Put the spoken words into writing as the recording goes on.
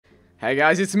Hey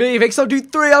guys, it's me, Vikkstar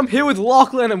Dude 3. I'm here with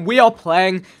Lachlan, and we are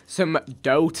playing some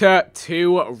Dota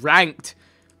 2 Ranked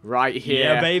right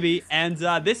here. Yeah, baby. And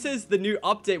this is the new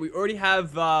update. We already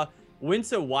have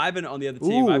Winter Wyvern on the other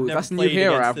team. Ooh, I've never that's a new played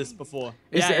hero. against this before.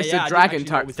 It's yeah, a dragon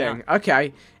type thing.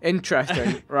 Okay,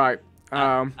 interesting. Right.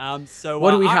 So what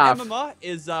do we our have? MMR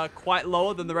is quite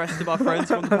lower than the rest of our friends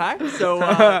from the pack. So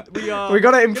we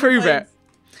gotta improve it.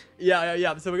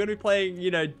 Yeah. So we're gonna be playing,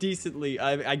 you know, decently.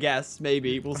 I guess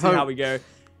maybe we'll see how we go.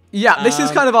 Yeah, this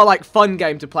is kind of our like fun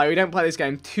game to play. We don't play this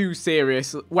game too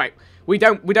serious. Wait, we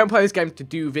don't play this game to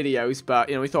do videos, but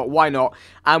you know we thought why not?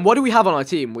 And what do we have on our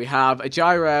team? We have a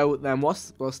gyro. Then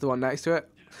what's the one next to it?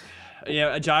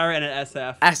 Yeah, a gyro and an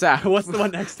SF. SF. What's the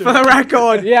one next to it? For the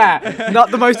record, yeah,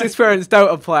 not the most experienced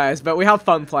Dota players, but we have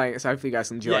fun playing it. So hopefully you guys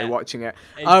enjoy watching it.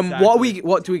 Exactly.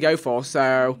 What do we go for?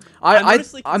 So I'm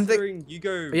considering you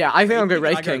go. Yeah, I think I'll go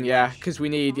Wraith King. Yeah, because we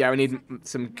need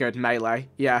some good melee.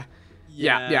 Yeah.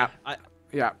 Yeah. All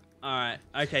right.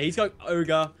 Okay, he's got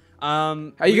Ogre. Are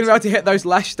you gonna be able to hit those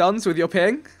lash stuns with your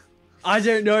ping? I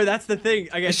don't know. That's the thing.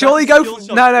 Okay, surely go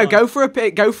for go for a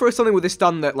pick. Go for something with a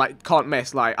stun that like can't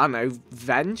miss. Like I don't know,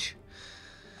 Venge.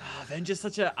 Venge is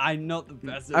such a. I'm not the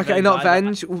best. Okay, not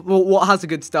Venge. Well, what has a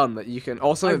good stun that you can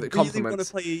also that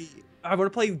complements? I want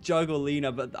to play Jug or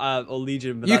Lena, but or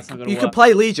Legion, but that's not gonna work. You could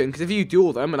play Legion because if you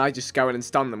duel them and I just go in and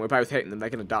stun them, we're both hitting them.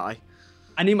 They're gonna die.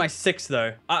 I need my 6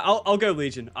 though. I'll go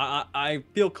Legion. I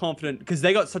feel confident because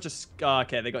they got such a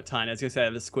okay. They got tiny. I was gonna say they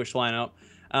have a squish lineup.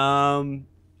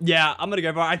 Yeah, I'm gonna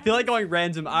go for it. I feel like going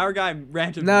random. Our guy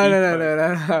random.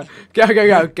 No.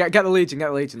 Go. Get the Legion.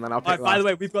 Then I'll pick. By the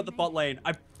way, we've got the bot lane.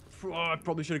 I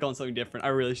probably should have gone something different. I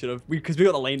really should have because we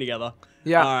got the lane together.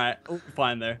 Yeah. All right. Oh,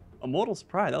 fine there. Immortal's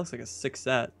Pride. That looks like a 6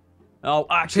 set. Oh,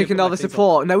 actually. Pick another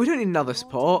support. No, we don't need another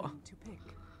support.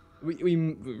 We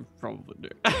probably do.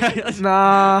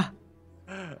 Nah.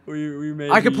 We may.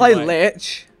 I could play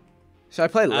Lich. Should I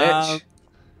play Lich?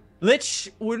 Lich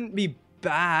wouldn't be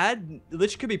bad.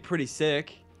 Lich could be pretty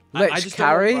sick. Lich I just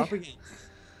carry?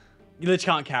 Lich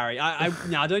can't carry.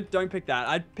 No, don't pick that.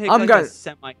 I'd pick a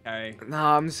semi-carry.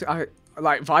 Nah,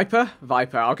 like Viper.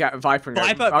 I'll get Viper.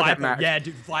 I'll get Mech. Yeah,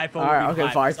 dude, Viper. Alright, I'll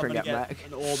get Viper and get Mech.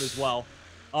 An orb as well.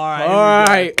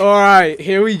 Alright.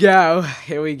 Here we go.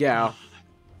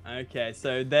 Okay,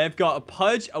 so they've got a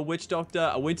Pudge, a Witch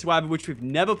Doctor, a Winter Wyvern, which we've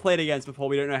never played against before.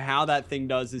 We don't know how that thing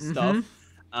does his stuff.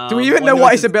 Do we even know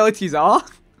what his abilities are?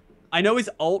 I know his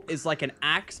ult is like an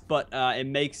axe, but it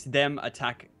makes them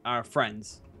attack our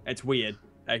friends. It's weird.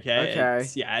 Okay.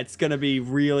 It's gonna be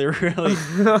really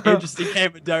interesting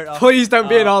game of Dota. Please don't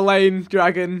be in our lane,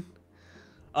 Dragon.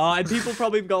 And people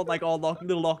probably have got like, oh,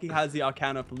 little Lockie has the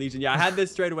Arcana for Legion. Yeah, I had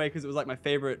this straight away because it was like my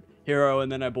favorite hero,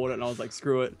 and then I bought it and I was like,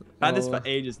 screw it. I've had this for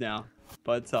ages now,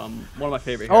 but one of my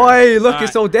favorite heroes. Oh, hey, look,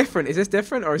 it's all different. Is this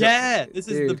different or is it? This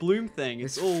is the Bloom thing.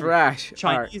 It's all fresh,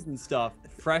 Chinese and stuff.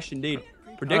 Fresh indeed.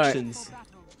 Predictions.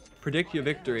 Predict your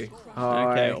victory.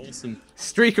 Okay, awesome.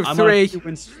 Streak of 3. All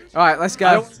right, let's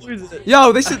go.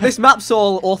 Yo, this map's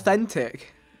all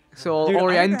authentic. It's all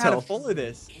oriental. I don't know how to follow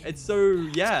this. It's so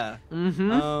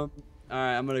all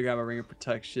right, I'm gonna grab a Ring of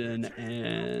Protection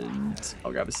and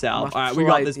I'll grab a Salve. All right, we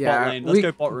got this bot lane. Let's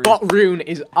go bot rune. Bot rune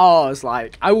is ours.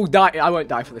 Like I will die. I won't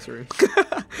die for this rune,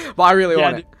 but I really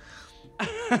want it.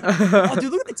 Oh,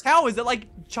 dude, look at the towers. They're like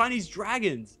Chinese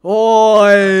dragons.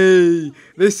 Oi,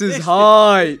 this is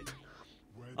hype.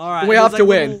 All right, we have to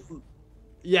win.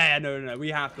 No, we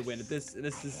have to win. This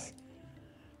is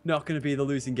not going to be the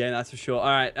losing game, that's for sure. All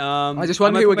right. I just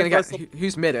wonder who we're going to get.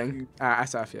 Who's midding?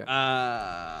 SF,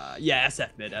 yeah. SF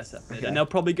mid. Okay. And they'll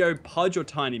probably go Pudge or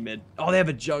Tiny mid. Oh, they have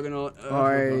a Juggernaut.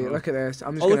 Oh, look at this.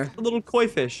 I'm just going to... look at the little koi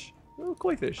fish.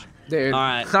 Dude, all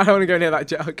right. I don't want to go near that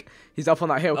jug. He's up on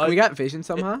that hill. Can we get vision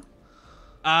somehow?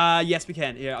 Yes, we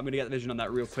can. Yeah, I'm going to get the vision on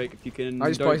that real quick if you can. I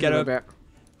just poisoned him a bit.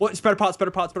 What? Spread apart.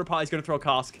 He's going to throw a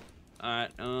cask. All right.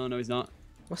 Oh, no, he's not.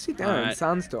 What's he doing? Right.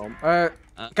 Sandstorm.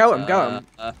 Go him.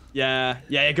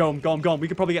 Yeah, go him. We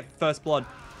could probably get first blood.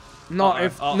 No.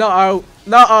 Get the room.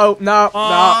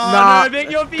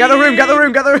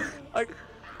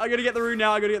 I gotta get the rune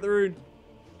now.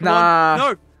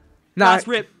 Nah. No. It's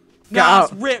rip.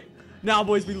 It's rip. Nah,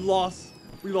 boys, we lost.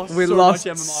 We lost much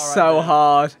MMR so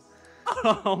hard.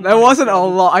 There wasn't a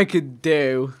lot I could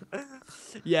do.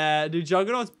 Yeah, dude,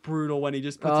 Juggernaut's brutal when he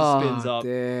just puts his spins up.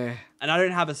 Dear. And I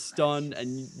don't have a stun,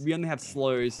 and we only have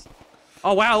slows.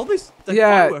 Oh wow, all these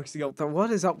fireworks go. What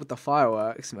is up with the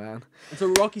fireworks, man? It's a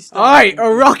rocky start. Alright,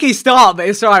 a rocky start, but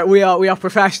it's alright. We are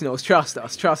professionals. Trust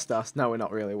us. No, we're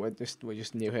not really. We're just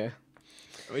new here.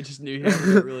 We're just new here.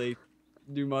 We don't really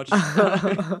do much.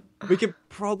 We could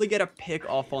probably get a pick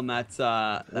off on that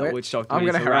witch doctor. I'm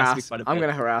gonna harass. I'm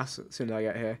gonna harass as soon as I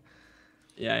get here.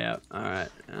 Yeah. All right.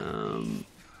 All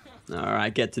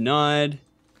right. Get denied.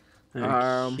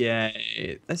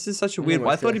 Okay. This is such a weird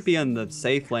one. I thought he'd be on the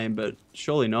safe lane, but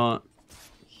surely not.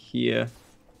 Here.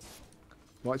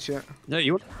 Watch it. No,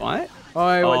 you want to fight?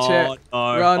 Oh, watch it.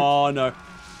 No. Run. Oh no.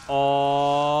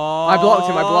 Oh. I blocked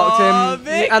him.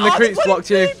 Vic. And the creeps blocked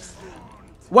you.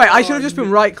 Wait, I should have just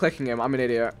been right-clicking him. I'm an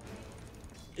idiot.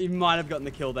 He might have gotten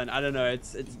the kill then. I don't know.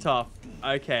 It's tough.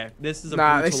 Okay. This is a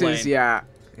Nah, brutal this is lane.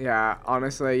 yeah.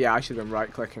 Honestly, yeah, I should have been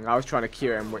right-clicking. I was trying to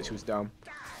cue him, which was dumb.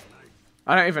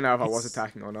 I don't even know if I was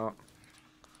attacking or not.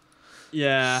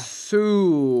 Yeah.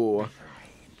 So,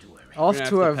 off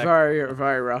to a very,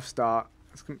 very rough start.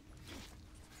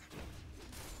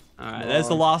 Alright, there's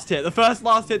the last hit. The first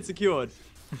last hit secured.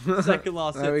 Second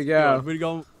last hit. There we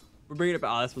go. We're bringing it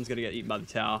back. Oh, this one's gonna get eaten by the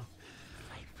tower.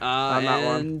 And that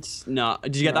one. No.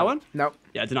 Did you get that one? Nope.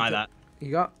 Yeah, deny that.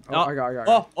 You got? Oh, I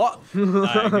got.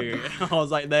 Alright, good. I was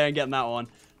like, they ain't getting that one.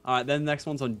 Alright, then the next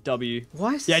one's on W.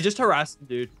 What? Yeah, just harass him,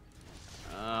 dude.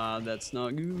 That's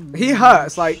not good. He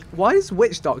hurts. Like, why does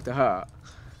Witch Doctor hurt?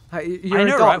 Like, you're a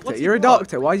doctor. Right? You're a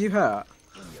doctor. Why do you hurt?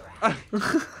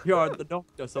 You're the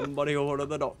doctor. Somebody order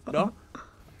the doctor.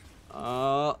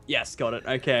 Yes, got it.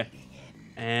 Okay.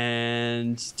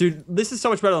 And dude, this is so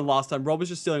much better than last time. Rob was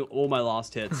just stealing all my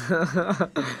last hits.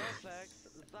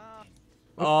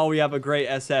 Oh, we have a great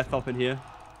SF up in here.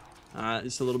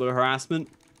 Just a little bit of harassment.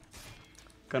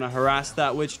 Gonna harass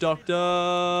that witch doctor.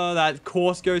 That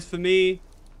course goes for me.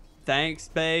 Thanks,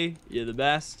 Bay. You're the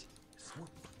best.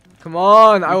 Come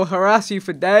on, I will harass you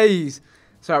for days.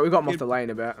 Sorry, we got him off the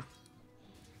lane a bit.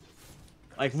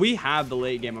 Like, we have the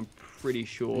late game, I'm pretty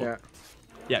sure. Yeah.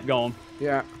 Yeah, go on.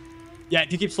 Yeah. Yeah,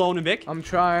 do you keep slowing him, Vic? I'm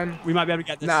trying. We might be able to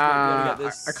get this. Nah,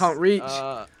 I can't reach.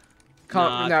 Nah,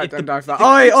 no, don't dive that.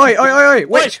 Oi,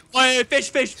 witch! Oi, fish!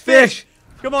 Fish!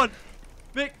 Come on.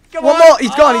 Vic, come One on! more!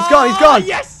 He's gone!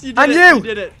 Yes, you did And it! you! You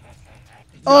did it!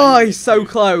 Oh, he's so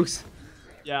close.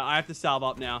 Yeah, I have to salve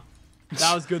up now.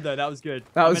 That was good, though. That was good.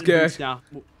 That was good. Now.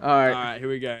 Alright. Alright, here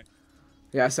we go.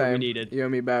 Yeah, same. We needed. You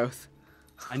and me both.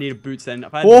 I need a boots then.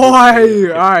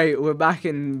 Boy! Alright, we're back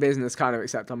in business, kind of,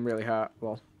 except I'm really hurt.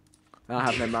 Well, I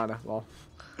have no mana. Well.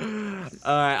 Alright,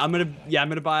 I'm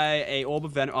gonna buy a Orb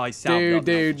of Venom. Oh, he's salved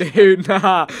Dude,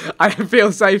 nah. I don't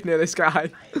feel safe near this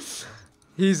guy.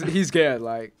 He's good,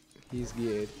 like, he's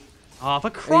good. Oh,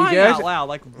 for crying out loud,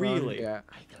 like, really? Yeah.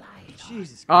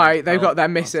 Jesus Christ. Alright, they're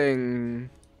missing.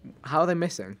 How are they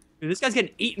missing? Dude, this guy's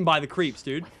getting eaten by the creeps,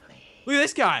 dude. Look at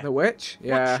this guy. The witch?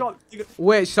 Yeah. Shot?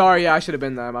 Witch, sorry, yeah, I should have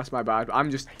been there. That's my bad. I'm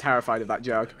just terrified of that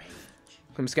jug.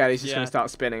 I'm scared he's just going to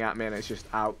start spinning at me and it's just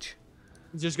ouch.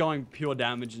 He's just going pure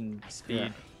damage and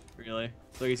speed, really.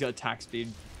 So he's got attack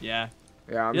speed. Yeah.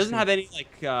 Yeah. He doesn't have any,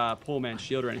 like, poor man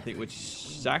shield or anything, which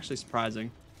is actually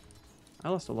surprising. I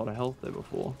lost a lot of health there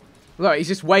before. Look, he's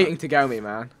just waiting to go me,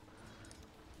 man.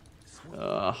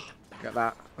 Get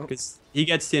that. Because he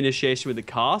gets the initiation with the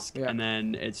cask, and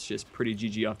then it's just pretty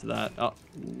GG after that. Oh,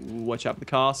 watch out for the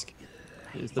cask.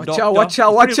 Here's the doctor. Watch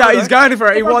out. He's going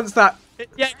for it. He wants that.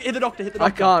 Yeah, hit the doctor. I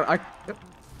can't.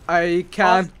 I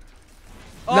can.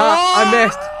 Nah, I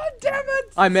missed. Damn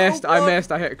it. I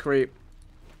missed. I hit a creep.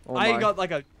 Oh I got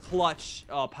like a clutch.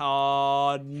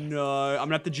 Oh, no. I'm going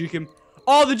to have to juke him.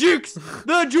 Oh, the jukes.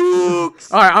 The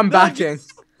jukes. All right, I'm backing.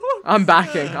 I'm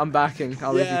backing.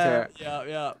 I'll leave you to it.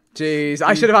 Yeah. Jeez,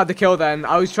 I should have had the kill then.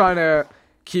 I was trying to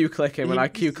Q click him and I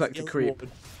Q clicked the creep.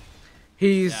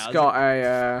 He's got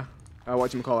a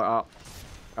whatchamacallit up.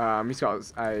 He's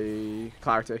got a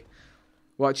clarity.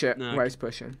 Watch it. Where he's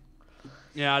pushing.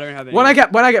 Yeah, I don't have any. When I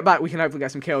get back, we can hopefully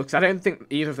get some kills because I don't think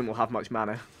either of them will have much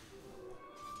mana.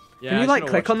 Yeah, can you like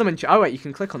click on them and check? Oh wait, you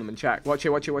can click on them and check. Watch it.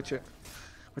 Watch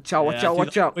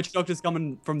out. Which doctor's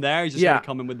coming from there? He's just gonna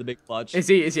come in with the big clutch. Is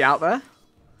he out there?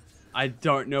 I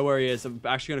don't know where he is. I'm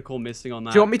actually gonna call missing on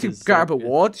that. Do you want me to grab a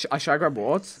ward? Should I grab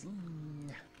wards?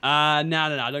 No.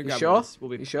 Don't grab wards. We'll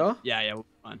be you sure? Yeah, we'll be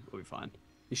fine. We'll be fine.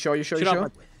 You sure? Sure.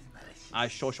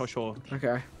 Sure.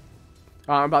 Okay.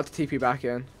 I'm about to TP back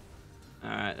in.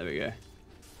 Alright, there we go.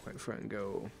 Wait for it and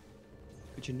go.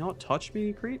 Could you not touch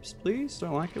me, creeps, please?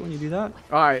 Don't like it when you do that.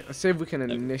 Alright, let's see if we can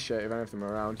initiate if any of them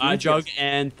are around. Jug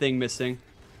and thing missing.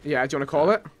 Yeah, do you want to call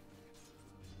it?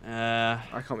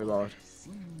 I can't be bothered.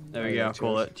 There we go, I'll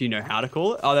call it. Do you know how to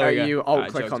call it? Oh, there we go. You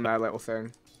alt-click on their little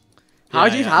thing.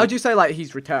 How'd you say, like,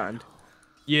 he's returned?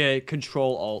 Yeah,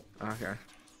 control alt. Okay.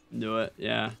 Do it,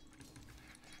 yeah.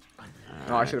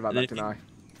 Oh, I should have had that deny.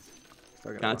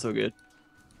 That's all good.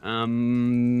 I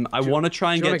want to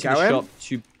try and get to the shop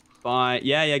to buy...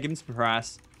 Yeah, give him some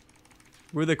harass.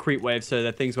 We're the creep wave, so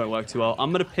that things won't work too well.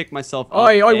 I'm gonna pick myself up.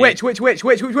 Oi, which? Which? Oi.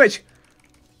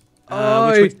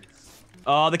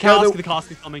 Oh, the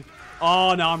cask is coming.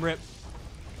 Oh, no, I'm ripped.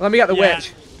 Let me get the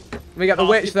witch. Let me get the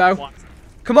witch, though.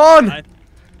 Come on!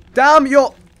 Damn,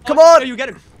 come on! No, you get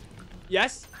him.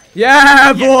 Yes?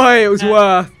 Yeah, boy, it was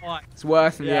worth. It's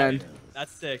worth in the end.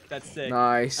 That's sick. That's sick.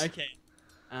 Nice. Okay.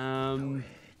 Alright,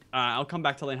 I'll come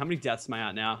back to lane. How many deaths am I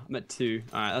at now? I'm at 2.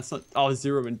 Alright, that's not. Oh,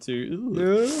 0 and 2.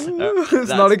 It's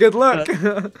not a good look.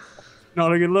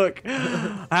 Not a good look.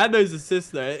 I had those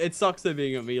assists though. It sucks though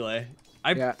being a melee.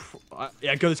 Yeah,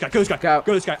 go this guy. Go this guy.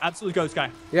 Go this guy. Absolutely go this guy.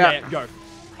 Yeah, go.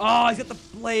 Oh, he's got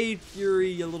the Blade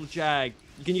Fury, you little jag.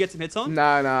 Can you get some hits on?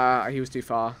 No, he was too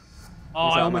far. Oh,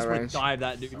 I almost would have dived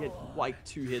that dude. He had like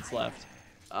 2 hits left.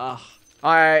 On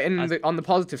the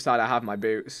positive side, I have my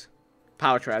boots.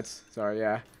 Power treads. Sorry,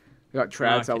 yeah. We got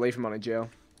treads. Okay. I'll leave him on a Jill.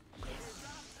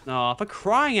 No, for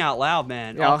crying out loud,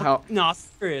 man. Yeah, I'll help. No,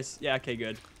 serious. Yeah, okay,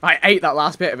 good. I ate that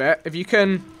last bit of it. If you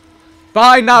can...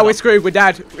 Bye, now we're screwed. We're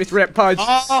dead. It's rip, Pudge.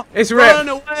 Oh, it's rip. Run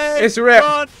away. It's rip.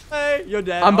 Run away. You're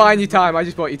dead. I'm buying you time. I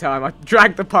just bought you time. I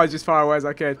dragged the Pudge as far away as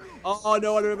I could. Oh,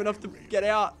 no, I don't have enough to get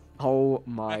out. Oh,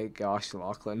 my gosh,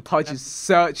 Lachlan. Pudge is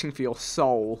searching for your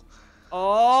soul.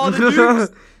 Oh, the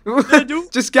dukes. The dukes.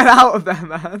 Just get out of there,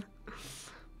 man.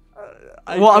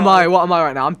 What am I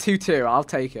right now? I'm 2-2. I'll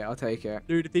take it.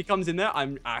 Dude, if he comes in there,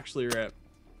 I'm actually ripped.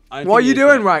 What are you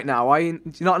doing right now? Are you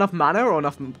not enough mana or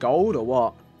enough gold or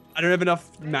what? I don't have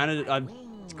enough mana to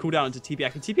cool down into TP. I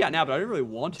can TP out now, but I don't really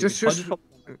want to. You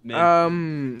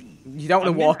don't want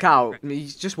to walk out. You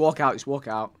just walk out. Just walk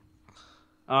out.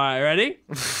 All right, ready?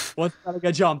 What's gotta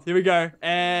go jump? Here we go.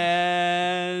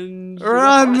 And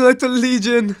run, little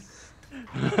legion.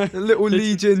 Little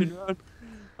legion. Dude,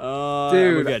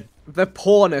 we're good. The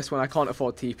poorness when I can't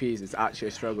afford TPs is actually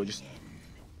a struggle. Just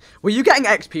were you getting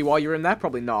XP while you were in there?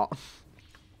 Probably not.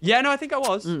 Yeah, no, I think I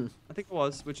was. I think I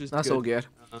was, which is that's good. all good.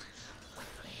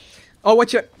 Oh,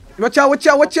 watch out! Watch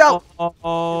out!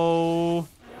 Oh,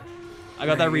 I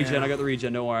got that regen. I got the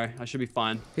regen. Don't worry, I should be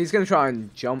fine. He's gonna try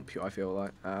and jump you. I feel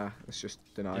like let's just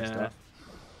deny stuff.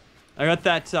 I got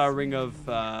that ring of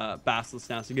Basilisk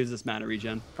now, so it gives us mana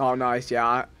regen. Oh, nice.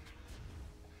 Yeah.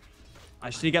 I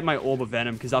should get my Orb of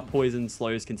Venom because our poison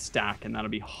slows can stack, and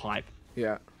that'll be hype.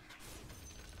 Yeah.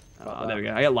 Oh, there we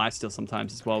go. I get lifesteal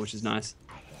sometimes as well, which is nice.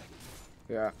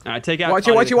 Yeah. Alright, take out. Watch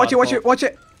it.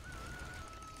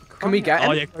 Can we get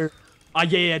him? Oh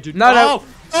yeah. Yeah, dude. No.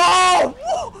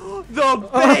 Oh! The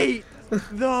bait!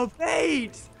 The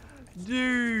bait!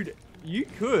 Dude, you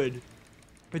could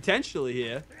potentially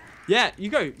here. Yeah, you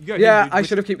go. Yeah, I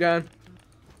should have kept going.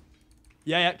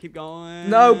 Yeah, keep going.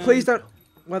 No, please don't.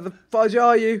 Where the fudge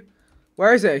are you?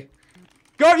 Where is he?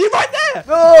 Go, you right there!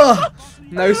 Oh,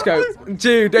 no scope.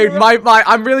 Dude,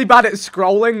 I'm really bad at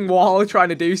scrolling while trying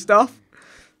to do stuff.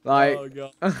 Like, oh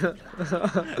god.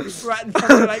 Right in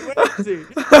front of me, like, where is he?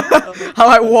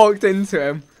 I walked into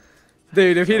him.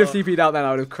 Dude, if he'd have TP'd out then I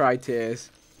would have cried tears.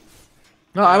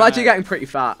 No, I'm actually getting pretty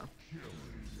fat.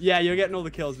 Yeah, you're getting all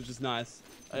the kills, which is nice.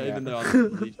 Even though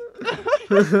I'm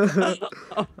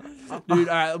dude,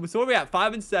 alright, so what are we at?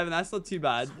 5 and 7, that's not too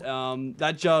bad.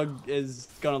 That jug is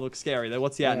gonna look scary though.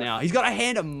 What's he at now? He's got a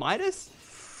hand of Midas?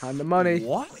 Hand of money.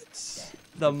 What?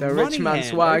 The rich man hand.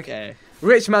 swag. Okay.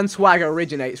 Rich man swag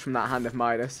originates from that hand of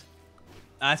Midas.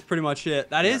 That's pretty much it.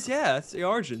 That is, yeah, that's the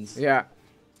origins. Yeah.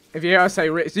 If you hear us say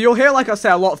rich, you'll hear like I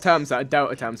say a lot of terms that are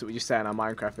Dota terms that we just say in our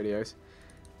Minecraft videos.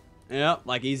 Yeah,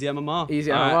 like easy MMR.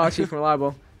 Easy MMR, cheap and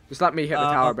reliable. Just let me hit the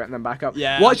tower a bit and then back up.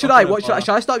 Yeah. Should I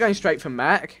start going straight for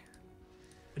mech?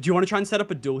 Do you want to try and set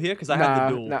up a duel here? Because I have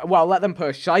the duel. No. Well, let them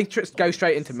push. Should I go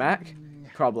straight into mech?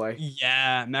 Probably.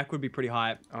 Yeah, mech would be pretty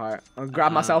hype. Alright, I'll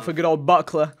grab myself a good old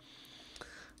buckler.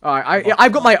 Alright,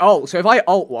 I've got my ult, so if I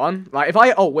ult one, like if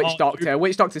I ult Witch Doctor,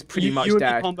 Witch Doctor's pretty much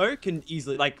dead. You combo can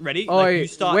easily, like, ready? Oi, like, you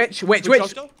start Witch.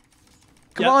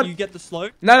 Come on. You get the slow.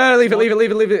 No, leave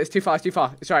it. It's too far.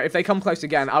 It's right. If they come close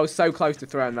again, I was so close to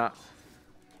throwing that.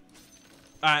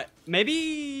 Alright,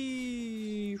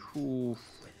 maybe. Ooh.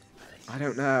 I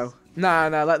don't know. No,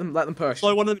 let them push.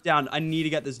 Slow one of them down. I need to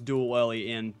get this duel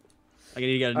early in. I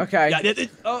need to get. Okay. Yeah,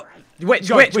 oh. Witch.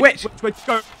 Go.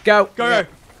 Go. Yeah.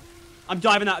 I'm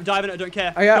diving out. I don't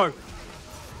care. Oh, yeah. Go.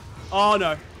 Oh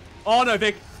no. Oh no,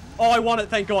 Vic. Oh, I won it.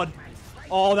 Thank God.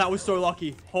 Oh, that was so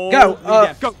lucky. Holy go.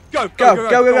 Go. Go.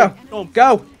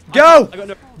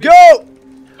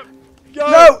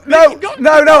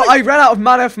 No. I ran out of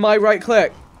mana for my right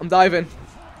click. I'm diving.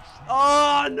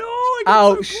 Oh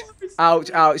no.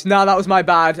 Ouch. No, that was my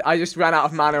bad. I just ran out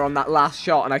of mana on that last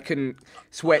shot and I couldn't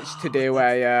switch to do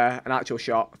an actual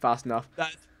shot fast enough.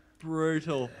 That's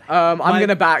brutal. I'm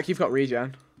gonna back. You've got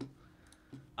regen.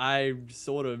 I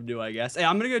sort of do, I guess. Hey,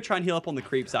 I'm gonna go try and heal up on the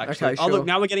creeps, actually. Okay, Oh, sure. look,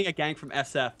 now we're getting a gank from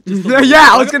SF. Yeah,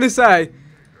 I was gonna say.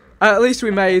 At least we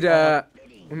made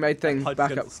things Pud's back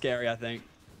gonna up. be scary, I think.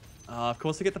 Of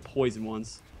course, I get the poison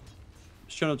ones.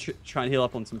 Just trying to try and heal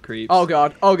up on some creeps. Oh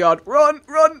god, oh god, run,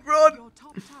 run, run! Your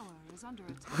top tower is under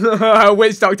attack.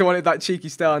 Witch Doctor wanted that cheeky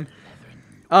stun.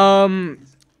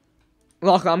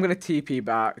 Look, I'm gonna TP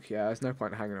back. Yeah, there's no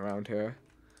point hanging around here.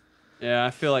 Yeah,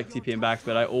 I feel like TPing back,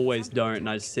 but I always don't, and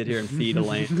I just sit here and feed a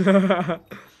lane.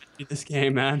 Beat this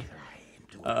game, man.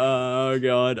 Oh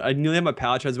god, I nearly have my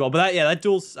power charge as well. But that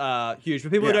duel's huge. For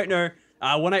people who don't know,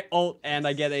 when I ult and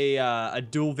I get a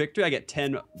duel victory, I get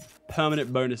 10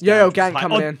 permanent bonus. Yo, damage. gank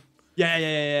coming in.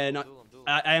 Yeah. No,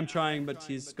 I am trying, but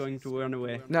she's going to run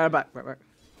away. No, back. You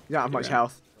don't have much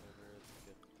health.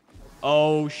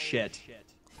 Oh shit.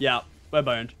 Yeah, we're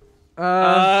boned.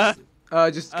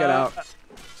 Just get out.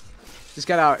 Just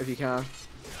get out if you can.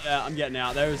 Yeah, I'm getting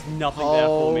out. There's nothing there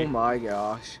for me. Oh my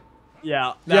gosh.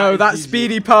 Yeah. Yo, that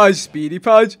speedy pudge. Speedy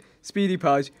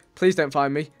pudge. Please don't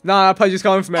find me. Nah, Pudge is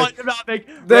coming for me.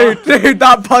 Dude,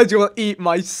 that Pudge will eat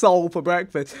my soul for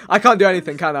breakfast. I can't do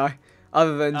anything, can I?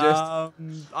 Other than just...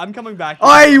 I'm coming back.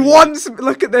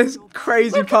 Look at this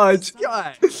crazy Pudge.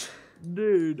 Guy.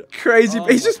 Dude. Crazy.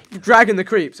 He's just dragging the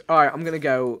creeps. Alright, I'm gonna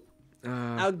go...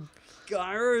 Our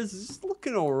Gyro's is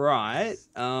looking alright.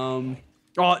 Oh,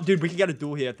 dude, we can get a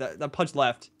duel here. That Pudge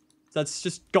left. So let's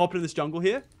just go up into this jungle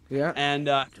here. Yeah. And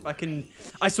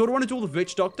I sort of want to duel the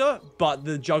Witch Doctor, but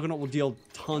the Juggernaut will deal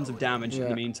tons of damage in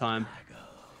the meantime.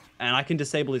 And I can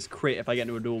disable his crit if I get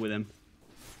into a duel with him,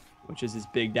 which is his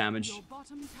big damage.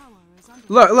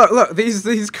 Look.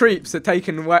 These creeps are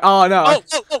taking away. Oh, no.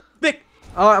 Oh, Vic.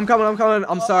 Oh, I'm coming.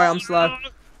 I'm sorry, I'm slow.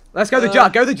 Let's go the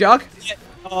jug. Go the jug. Yeah.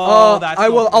 Oh, that's I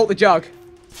will ult the jug.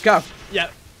 Go. Yeah.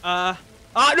 No,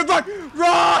 fuck!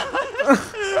 Run!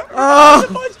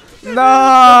 Oh,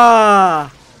 nah.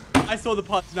 I saw the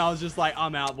punch and I was just like,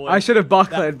 I'm out, boy. I should have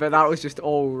buckled, but that was just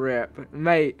all rip.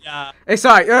 Mate. Yeah. It's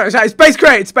alright. Space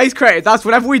created. That's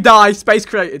whenever we die, space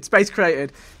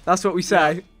created. That's what we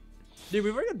say. Yeah. Dude,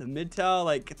 we've already got the mid tower.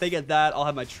 Like, if they get that, I'll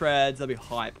have my treads. That'll be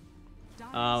hype.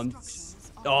 Of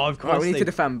course. Right, we need to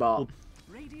defend bot.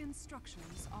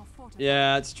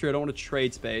 Yeah, it's true. I don't want to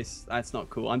trade space. That's not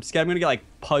cool. I'm scared I'm going to get, like,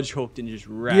 Pudge hooked and just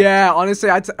wrecked. Yeah, honestly,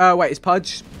 wait, is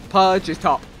Pudge? Pudge is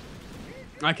top.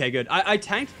 Okay, good. I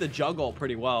tanked the jug ult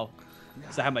pretty well.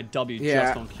 Because I had my W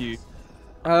just on cue.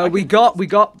 We got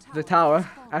the tower.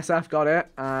 SF got it.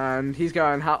 And he's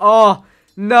going, oh,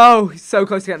 no. He's so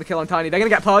close to getting the kill on Tiny. They're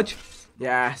going to get Pudge.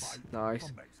 Yes.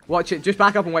 Nice. Watch it. Just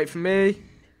back up and wait for me.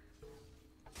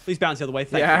 Please bounce the other way.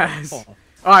 Thank yes. you. Oh.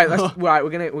 All right, we're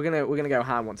gonna go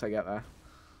ham once I get there.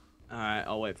 All right,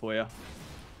 I'll wait for you.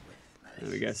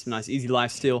 There we go. Some nice easy life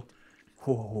steal.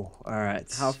 Oh, all right.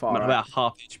 How far? I'm about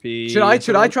half HP.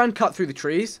 Should I try and cut through the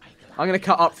trees? I'm gonna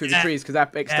cut up through the trees because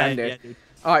they're extended. Yeah,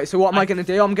 all right. So what am I gonna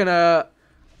do?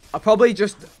 I'll probably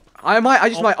just. I might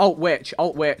ult witch.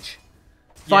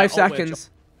 5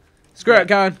 seconds. Screw it,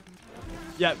 going.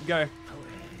 Yeah, go.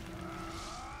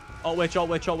 Ult witch.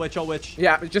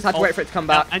 Yeah, just have to wait for it to come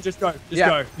back. And just go.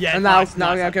 Go. Yeah. And now I'm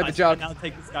gonna go the jug. Now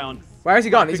take this guy on. Where has he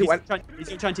gone? He's gonna try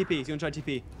and TP. He's gonna try and TP.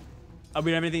 We don't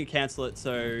have anything to cancel it,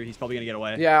 so he's probably gonna get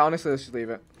away. Yeah, honestly, let's just leave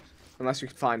it. Unless we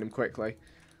can find him quickly.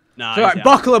 Nah. So, right,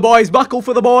 buckle up, boys. Buckle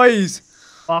for the boys.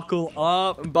 Buckle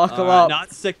up. Buckle up. Nah,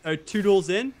 it's sick. 2 duels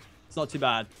in. It's not too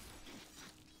bad.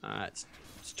 It's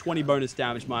 20 bonus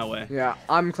damage my way. Yeah,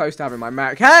 I'm close to having my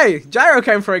mech. Hey, Gyro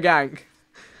came for a gank.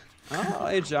 Oh,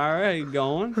 hey Gyro, how you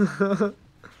going?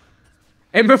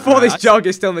 And before this jug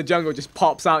is still in the jungle, just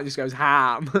pops out and just goes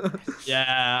ham.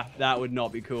 Yeah, that would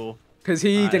not be cool. Because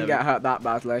he didn't get hurt that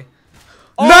badly.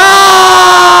 Oh!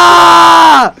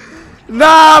 Nah!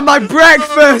 Nah, my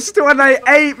breakfast when they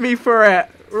ate me for it.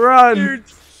 Run. Dude,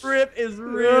 rip is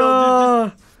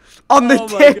real. On the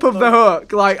tip of the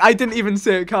hook. Like, I didn't even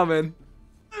see it coming.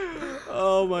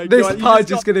 Oh my god. This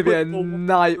Pudge is going to be a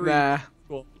nightmare.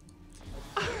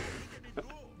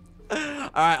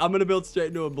 Alright, I'm gonna build straight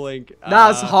into a blink.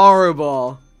 That's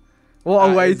horrible. What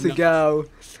a way to go.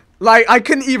 Like, I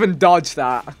couldn't even dodge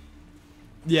that.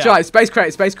 Yeah. Try, space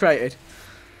created.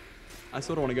 I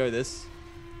sort of want to go this.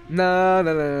 No,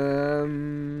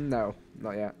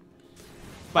 not yet.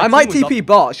 I might TP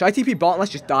bot. Should I TP bot?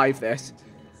 Let's just dive this.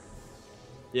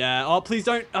 Yeah. Oh, please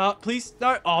don't. Please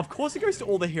no. Oh, of course it goes to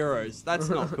all the heroes. That's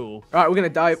not cool. Alright, we're gonna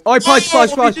dive. Oh, Pudge.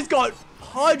 He just got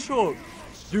Pudge hooked.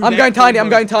 Dude, I'm going tiny.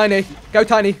 Go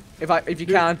tiny if you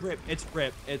can. It's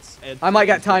rip. I might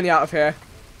get tiny out of here.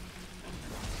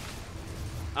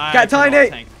 Get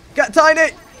tiny. Get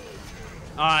tiny.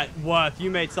 Alright, Worth, you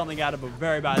made something out of a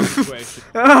very bad situation.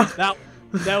 That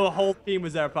Their whole team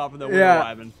was there apart from the Winter Yeah.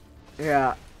 Wyvern.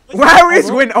 Yeah. Where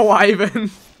is Winter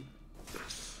Wyvern?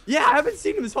 Yeah, I haven't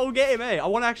seen him this whole game, eh? I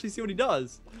want to actually see what he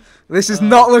does. This is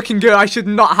not looking good. I should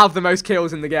not have the most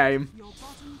kills in the game. Your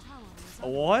bottom tower is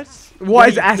under What?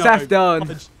 What has Wait, SF done?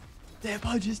 Pudge. Their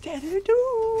Pudge is dead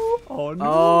too. Oh no.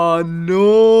 Oh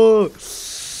no.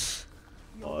 This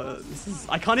is,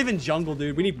 I can't even jungle,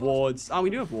 dude. We need wards. Oh, we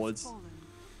do have wards. fallen.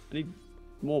 I need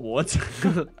more wards.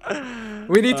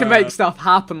 We need to make stuff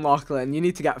happen, Lachlan. You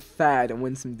need to get fed and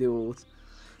win some duels.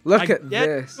 Look at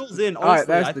this. Duels in. Alright, Honestly,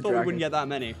 there's I the thought we dragon. wouldn't get that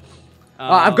many.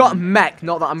 I've got mech,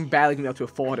 not that I'm barely gonna be able to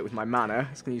afford it with my mana.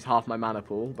 It's gonna use half my mana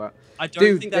pool, but I don't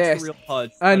dude, think that's this. the real Pudge.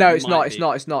 Oh but no, it it's might not. be.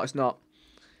 It's not.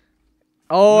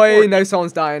 Oh no,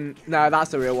 someone's dying. No,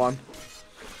 that's the real one.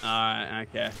 Alright,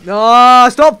 okay. No,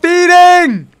 stop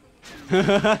feeding!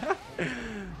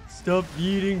 Stop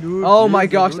eating, dude. Oh my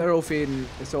Please, gosh, dude. they're all feeding.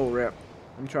 It's all rip.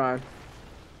 I'm trying.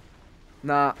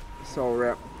 Nah, it's all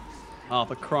rip. Oh,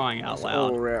 for crying out It's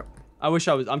all loud. rip. I wish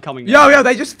I was. I'm coming. Yo, now.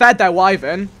 they just fed their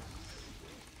wyvern.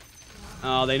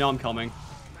 Oh, they know I'm coming.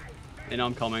 They know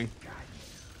I'm coming.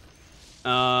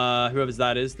 Whoever's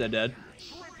that is, they're dead.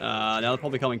 Now they're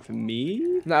probably coming for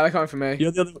me. No, they're coming for me.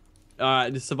 You're the other.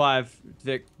 Alright, just survive,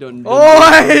 Vic. Don't.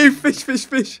 Oi,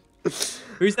 fish.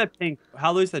 Who's that pink?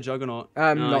 How low is that Juggernaut?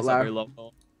 Not he's low. Not very low at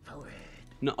all.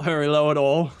 Not very low at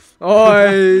all.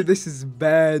 Oi, this is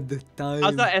bad time.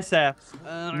 How's that SF?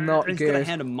 Not he's got a good.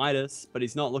 hand of Midas, but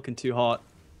he's not looking too hot.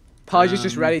 Pudge is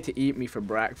just ready to eat me for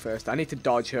breakfast. I need to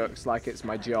dodge hooks like it's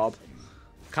my job.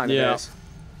 Kind of Yeah. is.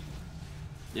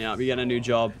 Yeah, we get a new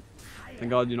job. Thank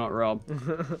God you're not Rob.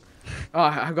 Oh,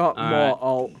 I got Alright. more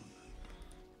ult.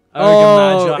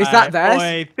 Oh, Oh, is that theirs?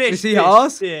 Oi, fish, Is he fish,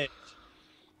 ours?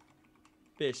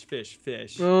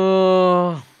 Fish.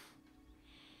 Oh,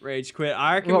 Rage quit.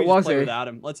 I reckon What we just was play he? without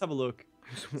him. Let's have a look.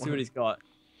 See what he's got.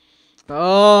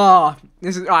 oh.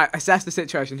 This is alright. Assess the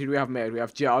situation. Who do we have mid? We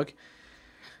have Jug.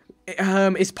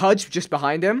 Is Pudge just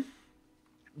behind him?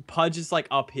 Pudge is like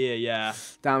up here, yeah.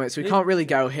 Damn it! So we can't really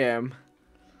go him.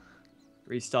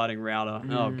 Restarting router.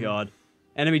 Oh god.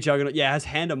 Enemy Juggernaut. Yeah, has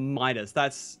Hand of Midas.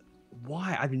 That's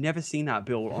why I've never seen that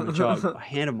build on a Jug. A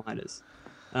Hand of Midas.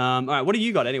 Alright, what do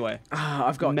you got anyway?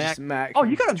 I've got Mech. just mech. Oh,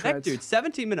 you got a mech, treads. dude.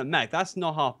 17-minute mech. That's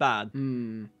not half bad.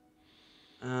 Hmm.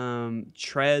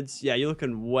 Treads. Yeah, you're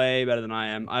looking way better than I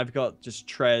am. I've got just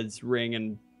treads, ring,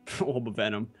 and orb of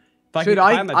venom. If Should can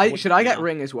climb a I point should I get now-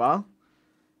 ring as well?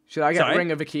 Should I get Sorry?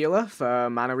 ring of Aquila for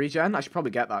mana regen? I should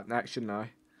probably get that next, shouldn't I?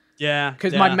 Yeah.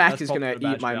 Because yeah, my mech that's is gonna probably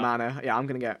a eat bad my shout. mana. Yeah, I'm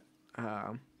gonna get.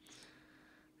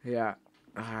 Yeah.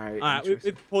 Alright. Alright,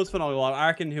 we pause for not long. I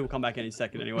reckon he'll come back any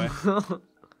second anyway.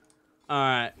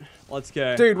 Alright, let's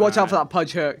go. Dude, watch out for Alright. that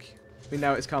Pudge hook. We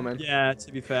know it's coming. Yeah,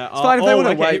 to be fair. fine if they wanna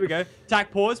okay, wait. here we go.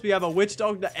 Attack pause. We have a Witch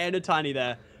Dog and a Tiny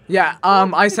there. Yeah.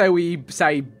 I say we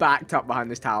backed up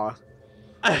behind this tower.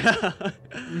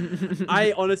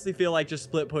 I honestly feel like just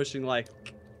split pushing like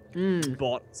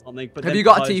bot or something. But Have then you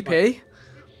got a Pudge TP? might-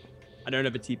 I don't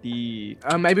have a TP.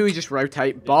 Maybe we just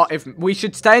rotate bot. If we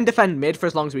should stay and defend mid for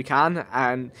as long as we can,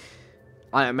 and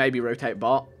I don't know, maybe rotate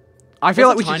bot. I feel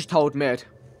What's like we a should Tiny- just hold mid.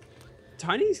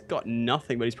 Tiny's got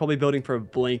nothing, but he's probably building for a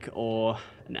Blink or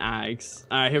an Ags.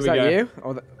 Alright, here Is we that go.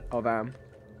 you or them?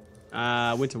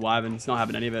 Winter Wyvern. He's not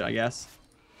having any of it, I guess.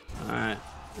 Alright.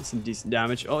 That's some decent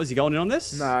damage. Oh, is he going in on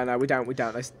this? No, we don't.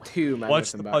 There's too many. Watch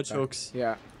of them the back Pudge there. hooks.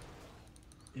 Yeah.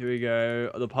 Here we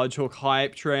go. The Pudge hook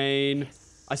hype train.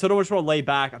 I sort of just want to lay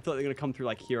back. I feel like they're going to come through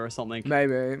like here or something.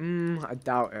 Maybe. I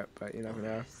doubt it, but you never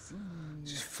know.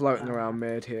 Just floating around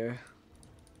mid here.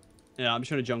 Yeah, I'm just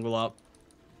going to jungle up.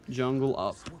 Jungle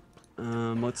up.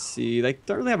 Let's see. They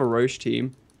don't really have a Roche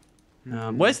team.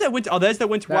 Where's their Winter? Oh, there's their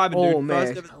Winter They're Wyvern, all dude.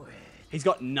 First mid. ever- He's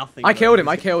got nothing. I though. killed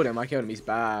him. He's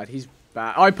bad. He's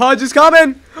bad. Oh, Pudge is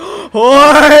coming!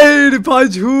 Oi, the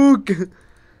Pudge hook!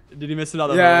 Did he miss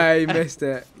another Yeah, hook? he missed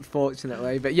it,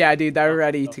 fortunately. But yeah, dude, they're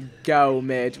ready to go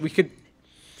mid. We could...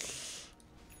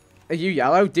 Are you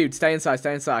yellow? Dude, stay inside,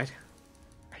 Yeah, I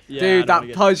Dude, don't wanna that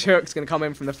get- Pudge hook's gonna come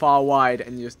in from the far wide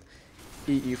and just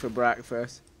eat you for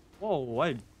breakfast. Whoa,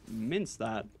 I minced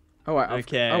that. Oh wait,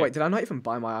 Okay. oh wait, did I not even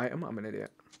buy my item? I'm an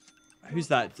idiot. Who's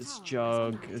that? This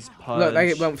Jug. This Pudge. Look,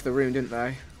 they went for the rune, didn't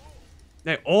they?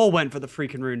 They all went for the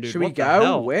freaking rune, dude. Should we What the go?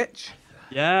 hell? Witch?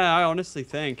 Yeah, I honestly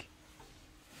think.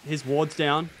 His ward's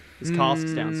down. His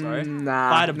cast's down, sorry. Nah,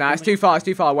 Fight nah, it's too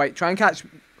far, Wait, try and catch...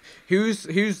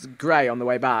 Who's grey on the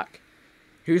way back?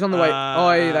 Who's on the way...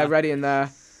 Oi, they're ready in there.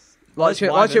 Watch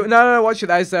it, watch it. No, watch it.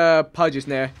 There's Pudge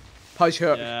near. Pudge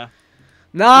hook. Yeah.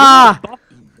 Nah!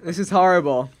 This is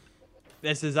horrible.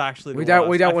 This is actually the We don't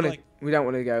worst. I want feel to... We don't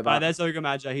want to go Alright, that. there's Ogre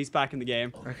Magi. He's back in the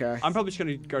game. Okay. I'm probably just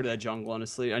gonna go to their jungle,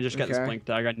 honestly, and just get this Okay. blink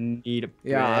dagger. I need a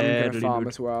Yeah, I'm bed, gonna farm dude.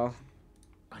 as well.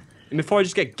 And before I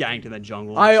just get ganked in their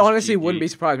jungle. I it's just honestly GG. wouldn't be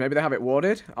surprised. Maybe they have it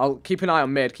warded. I'll keep an eye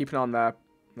on mid. Keep an eye on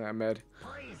their mid.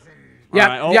 Yeah,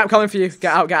 Alright, oh. yeah, I'm coming for you. Get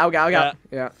out, get out, get out, get out.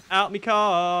 Yeah. Out me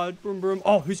card. Broom, broom.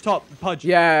 Oh, who's top? Pudge.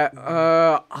 Yeah,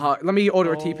 let me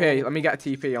order a TP. Let me get a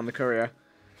TP on the courier.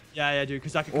 Yeah, dude,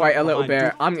 because I can Wait a little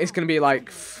bit. It's gonna be like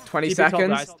 20 TP top, seconds.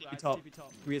 guys. TP top. Can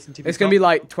we get some TP It's gonna be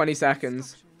like 20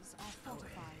 seconds.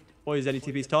 Boys, any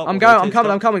TP's top? I'm Or going, I'm rotates coming,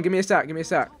 top? I'm coming. Give me a sec, give me a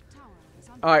sec.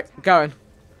 Alright, going.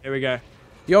 Here we go.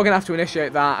 You're gonna have to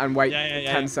initiate that and wait Yeah,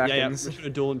 10 Yeah, seconds. we're just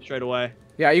gonna duel him straight away.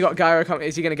 Yeah, you got Gyro coming.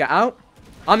 Is he gonna get out?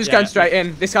 I'm just Yeah. going straight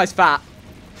in. This guy's fat.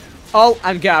 Oh,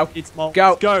 and go. It's small.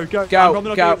 Go. Go. Go. I'm probably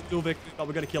not Go. gonna duel Vic, but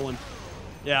we're gonna kill him.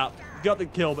 Yeah. Got the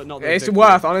kill, but not the It's victory.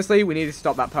 worth, honestly. We need to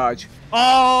stop that purge.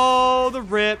 Oh, the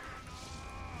rip.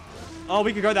 Oh,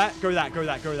 we could go that. Go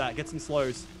that. Get some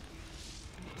slows.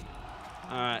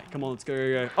 Alright, come on, let's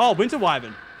go. Oh, Winter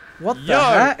Wyvern. What the Yo.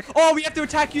 heck? Oh, we have to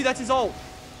attack you. That's his ult.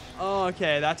 Oh,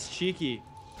 okay, that's cheeky.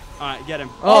 Alright, get him.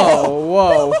 Oh,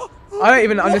 whoa. I don't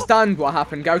even understand what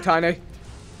happened. Go, Tiny.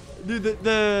 Dude,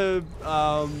 the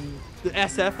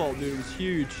SF ult, dude, was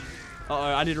huge. Uh-oh,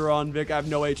 I need to run, Vic. I have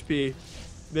no HP.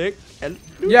 Vic, help.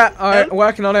 Yeah, alright, Help. I'm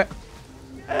working on it.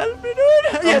 Help me,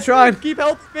 dude. Yes, trying. Keep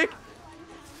help, Vic.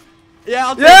 Yeah,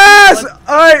 I'll take Yes! it.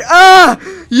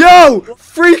 Alright, yo!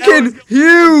 Freaking was-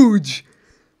 huge!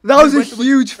 That was a went to the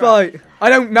huge track. fight. I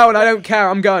don't know and I don't care.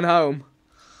 I'm going home.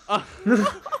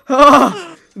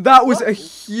 That was a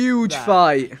huge That.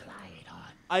 fight.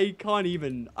 I can't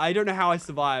even. I don't know how I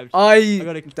survived. I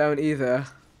gotta- don't either.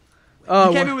 You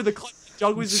Oh, came in with a clutch.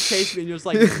 Jug was just chasing me and you're just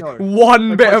like, no. one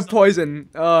Like, bit of what's the- poison.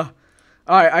 Alright,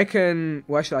 I can.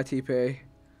 Where should I TP?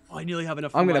 Oh, I nearly have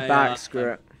enough. I'm for gonna my, back.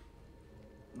 Screw it.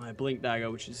 My blink dagger,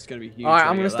 which is gonna be huge. Alright, when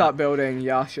I'm I gonna get start that. building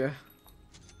Yasha.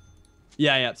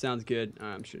 Yeah, sounds good.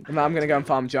 Alright, I'm sure. And then I'm gonna go and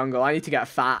farm jungle. I need to get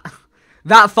fat.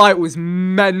 That fight was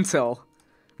mental.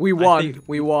 We won. think-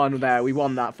 We won there. We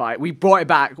won that fight. We brought it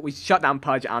back. We shut down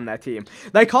Pudge and their team.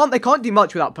 They can't do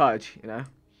much without Pudge, you know.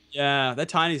 Yeah, that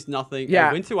tiny's nothing.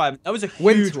 Yeah. Winter Wyvern. That was a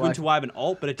Winter huge Wyvern. Winter Wyvern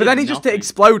ult, but it But did then he just nothing.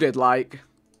 exploded like.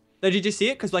 Did you just see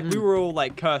it? Because like we were all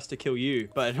like cursed to kill you,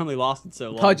 but it only lasted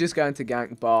so long. Pudge is going to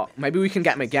gank bot. Maybe we can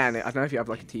get him again. I don't know if you have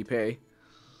like a TP.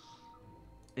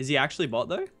 Is he actually bot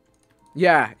though?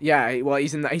 Yeah. Well,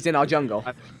 he's in our jungle.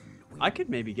 I could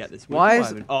maybe get this Winter Why is-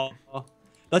 Wyvern. Oh.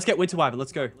 Let's get Winter Wyvern.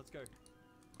 Let's go.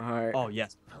 All right. Oh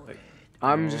yes. Perfect.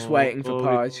 I'm just waiting for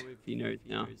Pudge. He knows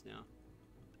now.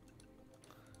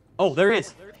 Oh, there he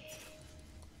is.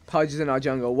 Pudge is in our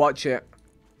jungle. Watch it.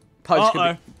 Pudge could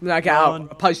Uh-oh. be. No, get Run.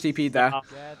 out. Pudge TP'd there.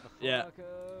 Yeah.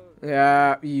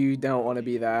 Yeah, you don't want to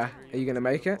be there. Are you gonna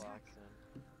make it?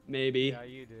 Maybe. Yeah,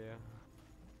 you do.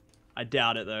 I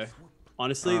doubt it though.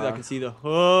 Honestly, I can see the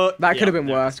hook. That could have been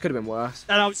there. worse. Could have been worse.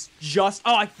 And I was just.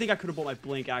 Oh, I think I could have bought my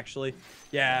blink actually.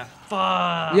 Yeah.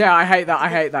 Fuck. Yeah, I hate that. I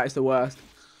hate that. It's the worst.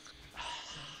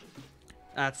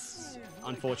 That's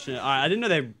unfortunate. I didn't know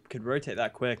they could rotate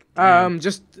that quick. What's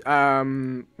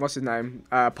his name?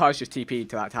 Pudge just TP'd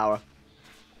to that tower.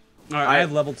 Alright, I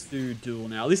have level 2 duel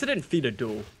now. At least I didn't feed a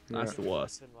duel. That's the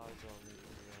worst.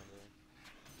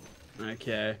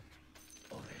 Okay.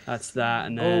 That's that,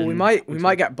 and then. Oh, we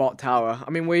might get bot tower. I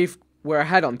mean, we're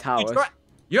ahead on towers.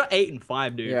 You're 8 and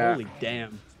 5, dude. Yeah. Holy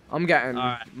damn. I'm getting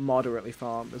Alright. moderately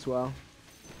farmed as well.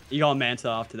 You got a Manta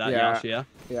after that, Yeah. Yash, yeah?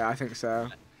 Yeah, I think so.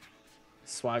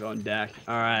 Swag on deck.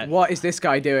 Alright. What is this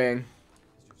guy doing?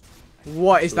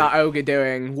 What is that ogre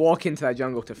doing? Walk into that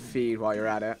jungle to feed while you're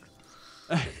at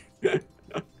it.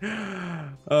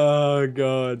 Oh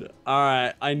god.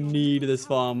 Alright, I need this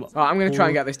farm. Alright, I'm gonna try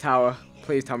and get this tower.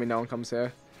 Please tell me no one comes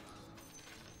here.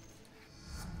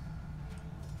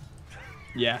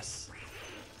 Yes.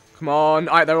 Come on.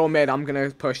 Alright, they're all mid. I'm gonna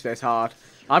push this hard.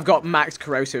 I've got max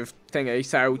corrosive thingy,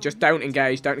 so just don't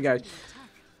engage. Don't engage.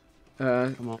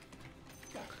 Come on.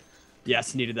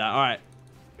 Yes, needed that. Alright.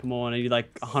 Come on, I need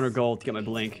like 100 gold to get my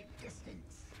blink.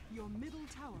 Your middle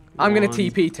tower, I'm gonna One.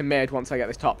 TP to mid once I get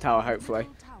this top tower, hopefully.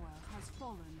 tower has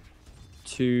fallen.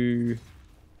 2.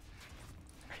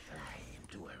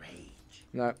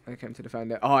 No, I came to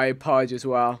defend it. Oh, I Pudge as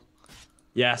well.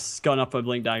 Yes, got enough for a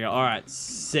blink dagger. Alright,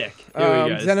 sick. Here we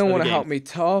go. Does anyone want to help me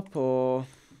top or?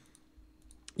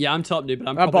 Yeah, I'm top, dude, but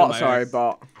I'm Oh, popping on bot, my sorry, own.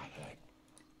 bot.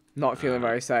 Not feeling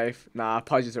very safe. Nah,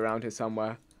 Pudge is around here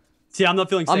somewhere. See, I'm not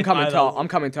feeling safe I'm coming either. top. I'm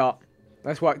coming top.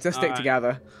 Let's work. Let's stick Alright.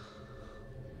 together.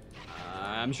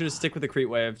 I'm just gonna stick with the creep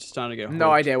wave, just trying to get No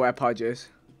hooked. idea where Pudge is.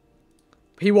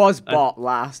 He was bot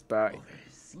last, but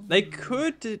They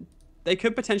could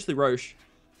potentially Roche.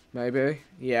 Maybe.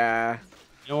 Yeah.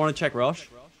 You don't want to check Rosh?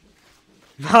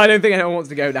 I don't think anyone wants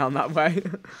to go down that way.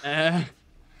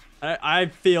 I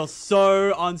feel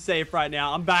so unsafe right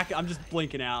now. I'm back. I'm just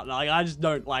blinking out. Like, I just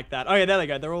don't like that. Okay, there they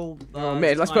go. They're all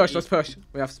mid. Let's push. Let's push.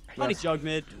 We have. Tiny Jug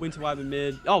mid. Winter Wyvern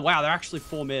mid. Oh wow, they're actually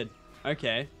 4 mid.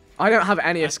 Okay. I don't have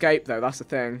any escape though. That's the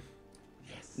thing.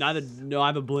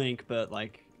 Neither blink, but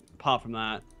like apart from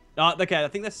that. Okay, I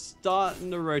think they're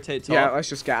starting to rotate top. Yeah, let's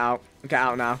just get out. Get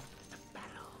out now.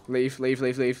 Leave.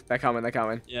 They're coming. They're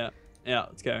coming. Yeah,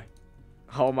 let's go.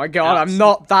 Oh my god, I'm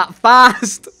not that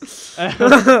fast.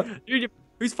 Dude,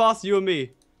 who's faster, you or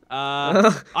me?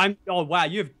 I'm. Oh wow,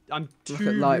 I'm too Look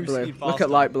at light blue. Look at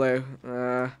light blue.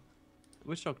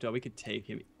 Which Doctor? We could take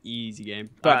him. Easy game.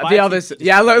 But the others.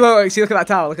 Yeah, look. See, look at that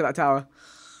tower. Look at that tower.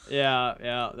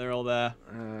 Yeah, they're all there.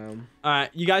 All right,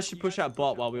 you guys should push out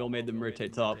bot while we all made them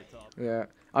rotate top. Yeah,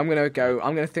 I'm gonna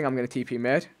TP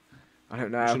mid. I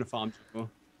don't know. I'm gonna farm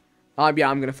jungle. Yeah,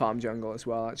 I'm gonna farm jungle as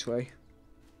well, actually.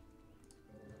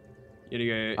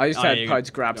 Go, I just said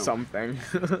Pudge grab something.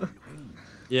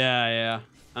 Yeah.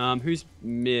 Who's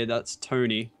mid? That's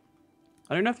Tony.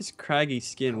 I don't know if his craggy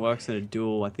skin works in a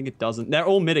duel. I think it doesn't. They're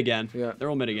all mid again. Yeah. They're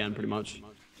all mid again, pretty much.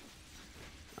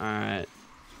 Alright.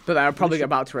 But they're probably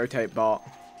about to rotate bot.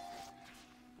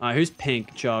 Alright, who's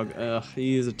pink? Jug. Ugh,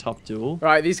 he is a tough duel.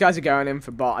 Right, these guys are going in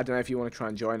for bot. I don't know if you want to try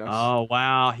and join us. Oh,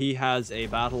 wow. He has a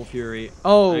Battle Fury.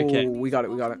 Oh, okay. we got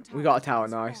it. We got a tower.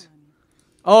 Nice.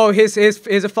 Oh, here's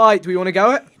a fight. Do we want to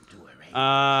go it?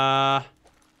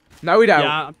 No, we don't.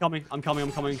 Yeah, I'm coming.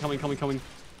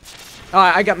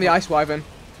 Alright, I got the Ice Wyvern.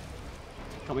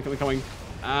 Coming.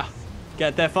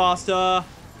 Get there faster.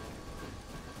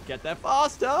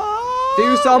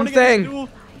 Do something.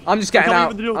 I'm just getting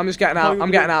out. I'm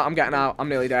getting out. I'm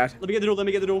nearly dead. Let me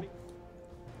get the duel.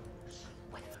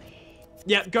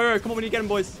 Yeah, go. Come on, we need to get him,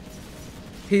 boys.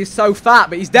 He's so fat,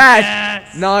 but he's dead.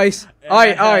 Yes. Nice.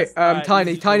 Yes. Alright,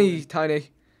 tiny.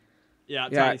 Yeah,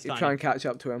 Yeah, tiny. try and catch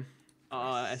up to him.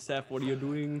 SF, what are you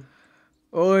doing?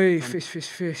 Oi,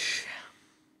 fish.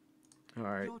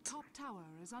 Alright. Your top tower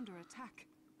is under attack.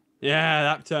 Yeah,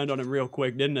 that turned on him real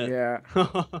quick, didn't it? Yeah.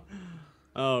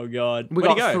 Oh god. We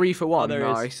Where'd he got go? 3 for 1. There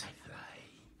he is. Nice.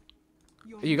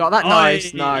 You got that? Nice.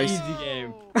 Easy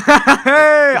game.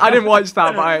 Hey, I didn't watch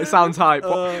that, but it sounds hype.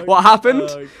 What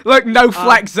happened? Look, no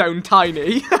flex zone,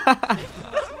 tiny.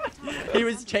 He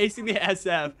was chasing the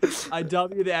SF. I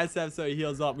W the SF so he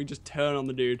heals up. We just turn on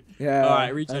the dude. Yeah.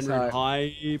 Alright, regen room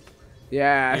hype.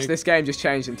 Yeah, so this game just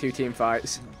changed in 2 team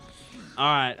fights.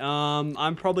 Alright,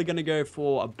 I'm probably gonna go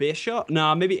for a bishop.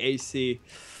 Nah, maybe AC.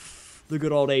 The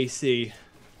good old AC.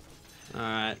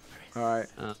 Alright.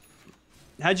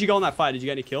 How'd you go on that fight? Did you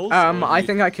get any kills? I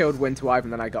think I killed Winter Wyvern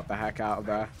and then I got the heck out of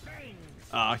there.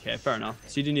 Oh, okay, fair enough.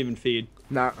 So you didn't even feed.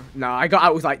 No, I got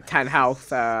out with like 10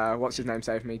 health. What's his name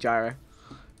saved me? Gyro.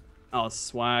 Oh,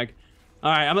 swag.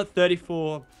 Alright, I'm at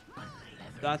 34.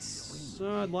 That's...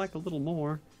 I'd like a little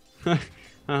more.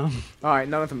 Alright,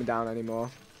 none of them are down anymore.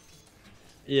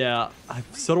 Yeah, I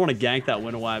sort of want to gank that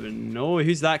Winter Wyvern. No,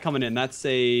 who's that coming in? That's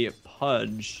a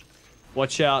Pudge.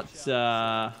 Watch out,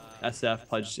 SF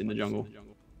Pudge in the jungle.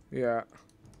 Yeah.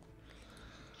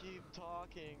 Keep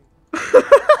talking.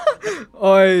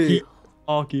 Oi. Keep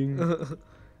talking.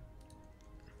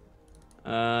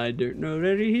 I don't know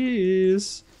where he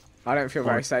is. I don't feel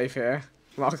very safe here.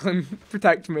 Lachlan,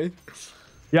 protect me.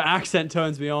 Your accent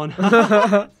turns me on.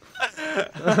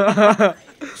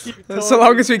 So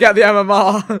long as we get the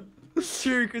MMR.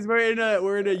 True, because we're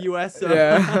in a US zone.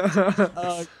 Yeah.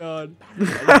 Oh god.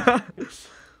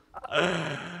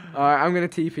 Alright, I'm gonna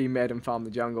TP mid and farm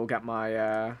the jungle, get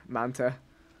my Manta.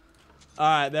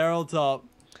 Alright, they're all top.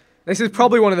 This is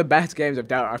probably one of the best games of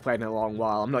Dota I've played in a long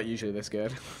while. I'm not usually this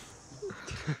good.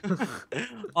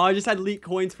 Oh, I just had leak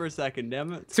coins for a second,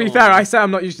 damn it. To be fair, I say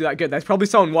I'm not usually that good. There's probably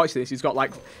someone watching this who's got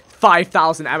like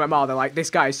 5,000 MMR. They're like, this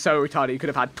guy is so retarded. He could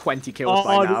have had 20 kills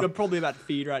by now. Dude, I'm probably about to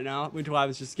feed right now. Winter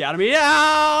Wyvern's just scouting me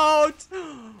out.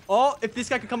 Oh, if this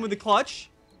guy could come with the clutch.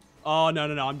 Oh, no,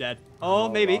 I'm dead. Oh,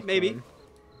 maybe.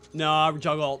 No,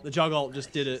 Jug ult. The Jug ult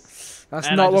just did it.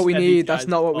 That's not what we need. That's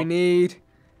not what we need.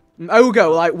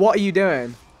 Ogo, like, what are you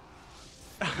doing?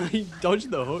 He dodged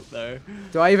the hook, though.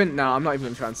 Do I even? No, I'm not even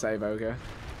going to try and save Ogo.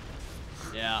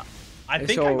 Yeah. I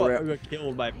think I got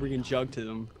killed by bringing Jug to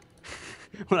them.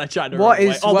 When I tried to What run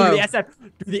away. is... Oh, whoa. look at the SF.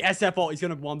 Do the SF ult. He's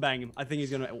going to one-bang him. I think he's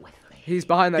going to... He's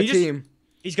behind their team.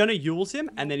 He's going to Yules him,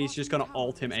 and then he's just going to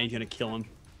ult him, and he's going to kill him.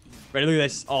 Ready? Look at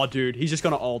this. Oh, dude. He's just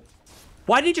going to ult.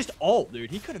 Why did he just ult,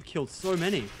 dude? He could have killed so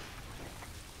many.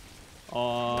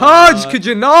 Pudge, could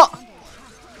you not?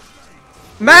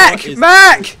 Mac!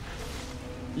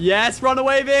 Yes, run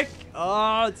away, Vic.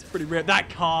 Oh, it's pretty rare. That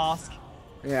cask.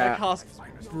 Yeah. That cask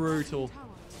is brutal.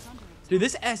 Dude,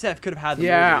 this SF could have had the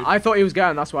Yeah, movie. I thought he was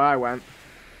going. That's why I went.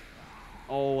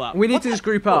 Oh, wow. We need What to the just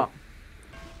group hook? up.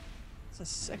 It's a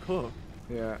sick hook.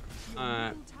 Yeah.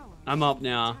 Alright. I'm up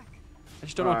now. I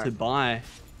just don't know what to Alright. buy.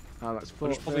 Oh, let's I'll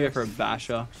just probably go for a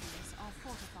basher.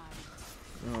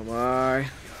 Oh my.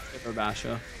 Go for a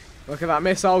basher. Look at that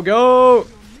missile go!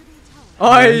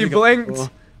 Oh, Yeah, he you got- blinked. oh.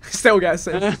 Still gets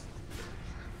it.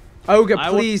 Ogre, I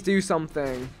please do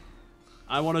something.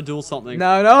 I want to duel something.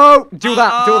 No, no! Do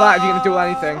that if you're gonna do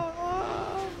anything.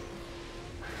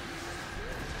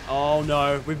 Oh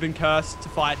no, we've been cursed to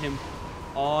fight him.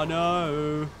 Oh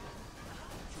no.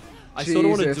 I sort of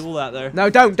want to Jesus. duel that though. No,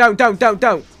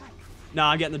 don't.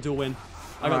 Nah, I'm getting the duel win.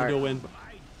 I got Alright. the duel win.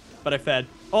 But I fed.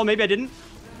 Oh, maybe I didn't.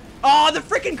 Oh, the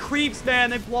freaking creeps,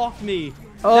 man. They blocked me.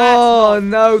 Oh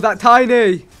no, that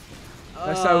tiny!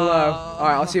 They're so low.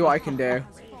 Alright, I'll see what I can do.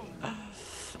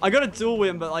 I got a duel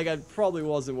win, but like it probably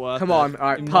wasn't worth it. Come on,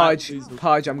 alright, You might Pudge. lose-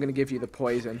 Pudge, I'm gonna give you the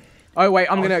poison. Oh wait,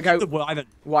 I'm gonna go the Wyvern.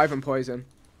 Wyvern poison.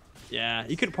 Yeah,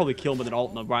 you could probably kill him with an alt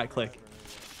and a right click.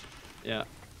 Yeah.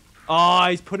 Oh,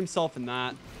 he's put himself in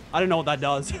that. I don't know what that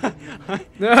does. Like,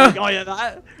 oh yeah,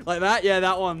 that like that. Yeah,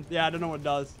 that one. Yeah, I don't know what it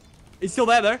does. He's still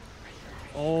there though.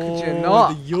 Oh, you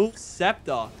not? the Yule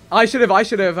Scepter. I should have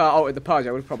ulted the Pudge.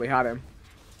 I would have probably had him.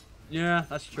 Yeah,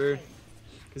 that's true.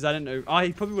 Because I didn't know. Oh,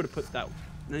 he probably would have put that.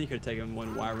 Then you could have taken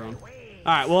one wire on. All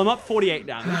right, well I'm up 48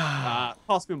 damage.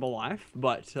 Cost me my life,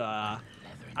 but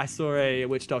I saw a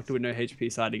witch doctor with no HP,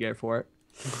 so I had to go for it.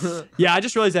 Yeah, I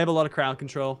just realized I have a lot of crowd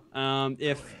control.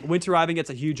 If Winter Raven gets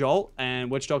a huge ult and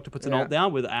Witch Doctor puts an ult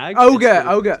down with Ag.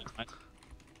 Ogre.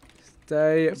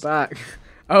 Stay back.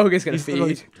 Ogre's gonna He's feed.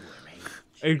 literally-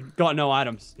 He's got no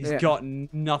items. He's Yeah. got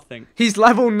nothing. He's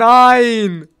level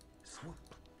 9.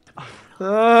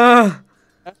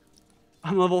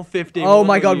 I'm level 15. Oh What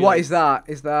my level god, are what you? is that?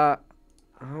 Is that?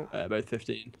 Oh, About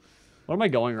 15. What am I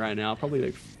going right now? Probably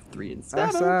like 3 and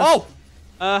 7. SF.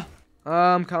 Oh!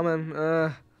 I'm coming.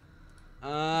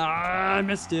 I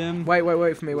missed him. Wait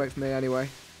for me anyway.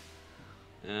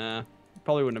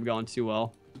 Probably wouldn't have gone too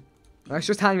well. Let's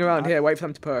just hang around here, wait for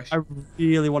them to push. I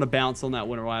really want to bounce on that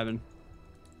Winter Wyvern.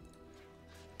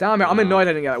 Damn it, I'm annoyed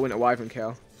I didn't get that Winter Wyvern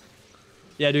kill.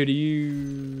 Yeah, dude, are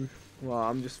you... Well,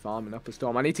 I'm just farming up a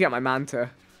storm. I need to get my Manta.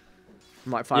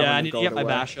 I'm like 500 Yeah, I need to gold get my away.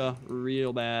 Basher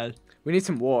real bad. We need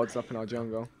some wards up in our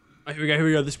jungle. Oh, here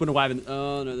we go. This Winter Wyvern.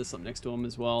 Oh, no, there's something next to him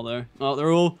as well, though. Oh,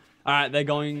 they're all... Alright, they're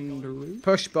going to root.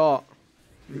 Push bot.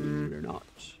 They're not.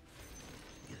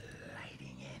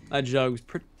 That jug's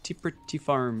pretty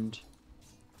farmed.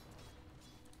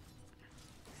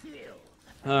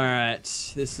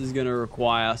 Alright, this is gonna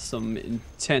require some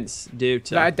intense Dota.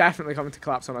 They're definitely coming to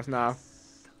collapse on us now.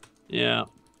 Yeah.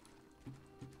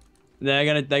 They're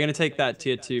gonna take that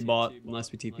tier 2 bot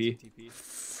unless we TP.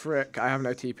 Frick, I have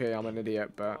no TP, I'm an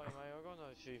idiot, but... Wait, mate, I got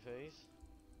no TPs.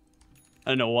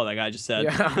 I don't know what that guy just said.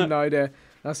 Yeah, I have no idea.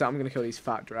 That's it, I'm gonna kill these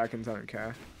fat dragons, I don't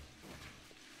care.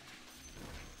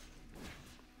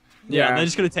 Yeah, they're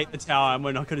just gonna take the tower and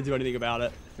we're not gonna do anything about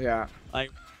it. Yeah.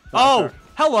 Like, oh, sure.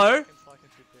 hello. Fucking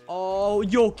TP. Oh,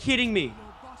 you're kidding me. Your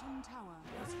bottom tower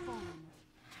has fallen.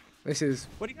 This is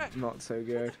What do you got? not so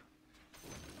good.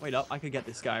 Wait up, I could get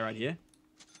this guy right here.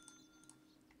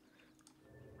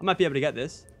 I might be able to get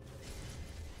this.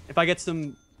 If I get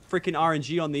some freaking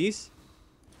RNG on these.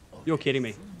 You're kidding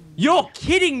me. You're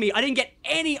kidding me! I didn't get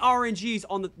any RNGs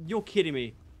on the... You're kidding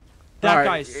me. That Alright,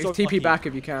 guy is so TP lucky. back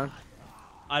if you can.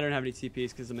 I don't have any TPs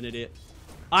because I'm an idiot.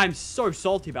 I'm so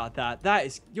salty about that. That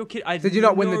is... You're kidding. Did you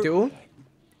not win the duel?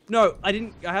 No, I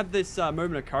didn't. I have this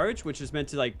moment of courage, which is meant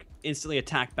to like instantly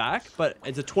attack back, but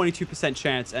it's a 22%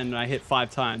 chance, and I hit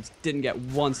 5 times. Didn't get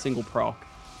one single proc.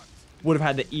 Would have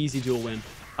had the easy duel win.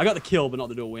 I got the kill, but not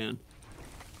the duel win.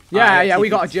 Yeah, Alright, we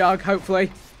TP. got a jug,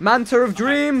 hopefully. Manta of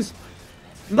dreams!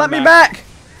 Let me back. back!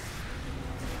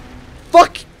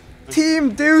 Fuck!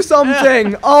 Team, do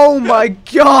something! Oh my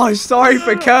gosh, sorry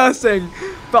for cursing,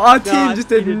 but our team just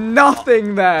did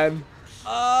nothing then.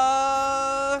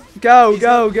 Go,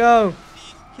 go.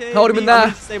 Okay, Hold him in I'm there.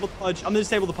 gonna disable the Pudge. I'm gonna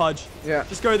disable the Pudge. Yeah.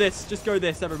 Just go this. Just go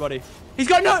this, everybody. He's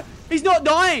got no. He's not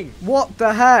dying. What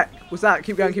the heck was that?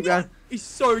 Keep going, keep going. He's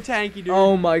so tanky, dude.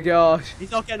 Oh my gosh.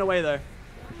 He's not getting away though.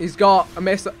 He's got a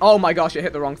miss. Oh my gosh, it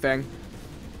hit the wrong thing.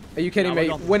 Are you kidding No, we me?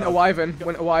 got the Winter jug. Wyvern,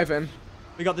 Winter Wyvern.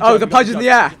 We got the. Oh, jug, the we got Pudge in jug. the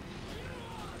air.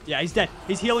 Yeah, he's dead.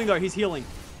 He's healing though. He's healing.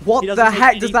 What He the doesn't take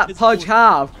heck any does that physical- Pudge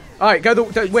have? Alright, go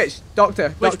the witch,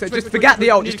 doctor. Witch, Just witch, forget witch,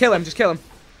 the ult, witch, just kill him, just kill him.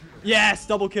 Yes,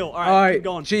 double kill. All right, Alright, keep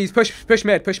going. jeez, push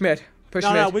mid, push mid.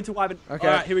 No, Winter Wyvern. Okay.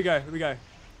 All right, here we go. Here we go.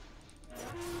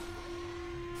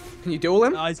 Can you duel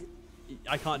him? He's,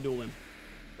 I can't duel him.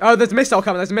 Oh, there's a missile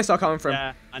coming. There's a missile coming from.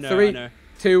 Yeah, I know. 3, I know.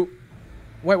 2.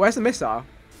 Wait, where's the missile?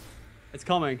 It's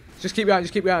coming. Just keep going.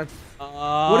 Just keep going.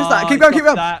 What is that? Keep going, keep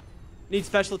going. That. Need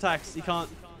special attacks. You can't.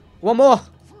 One more.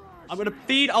 I'm gonna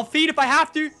feed. I'll feed if I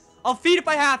have to. I'll feed if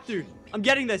I have to. I'm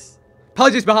getting this.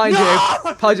 Pudge is behind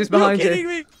you. Pudge is behind You're kidding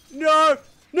me? No.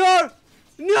 No.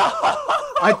 No.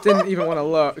 I didn't even want to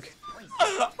look.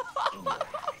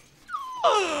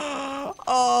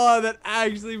 Oh, that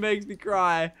actually makes me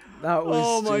cry. That was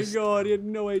Oh my just... god, he had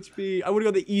no HP. I would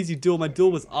have got the easy duel. My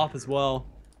duel was up as well.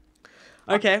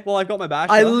 Okay, well, I've got my bash.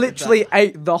 I literally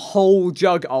ate the whole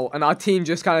jug ult, and our team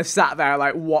just kind of sat there,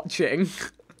 like, watching.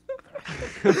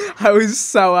 I was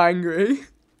so angry.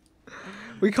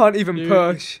 We can't even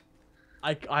push.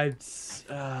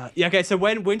 Yeah, okay, so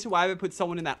when Winter Wyvern puts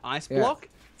someone in that ice block,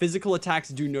 physical attacks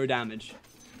do no damage.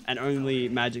 And only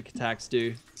magic attacks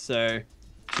do. So,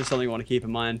 just something you want to keep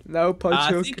in mind. No punch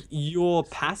I hook. think your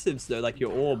passives, though, like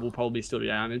your orb, will probably still do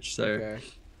damage, so... Okay.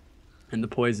 And the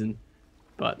poison.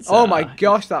 But, Oh my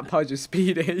gosh, that Pudge is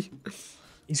speedy.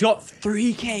 He's got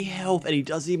 3k health, and he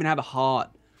doesn't even have a heart.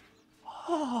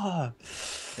 Oh.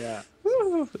 Yeah.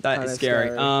 That is is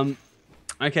scary. scary.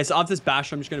 Okay, so after this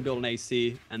bash, I'm just going to build an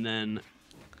AC, and then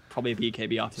probably a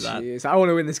BKB after that. Jeez, I want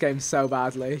to win this game so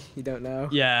badly. You don't know.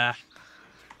 Yeah.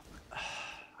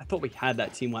 I thought we had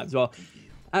that team wipe as well.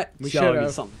 We Jug should is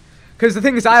have. something. Because the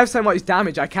thing is, I have so much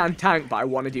damage, I can tank, but I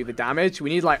want to do the damage. We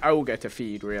need, like, Ogre to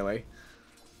feed, really.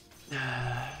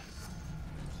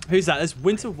 Who's that? There's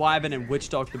Winter Wyvern and Witch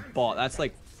Dog the bot. That's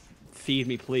like, feed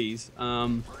me, please.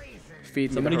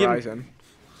 Feed So me I'm the gonna horizon.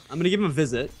 I'm gonna give him a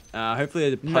visit. Hopefully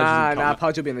the Pudge Nah, doesn't come.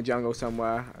 Pudge will be in the jungle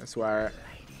somewhere. I swear it.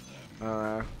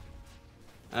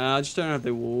 I just don't know if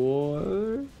they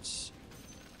wards.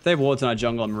 If they have wards in our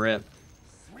jungle, I'm rip.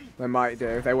 They might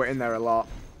do. They were in there a lot.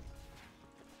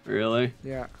 Really?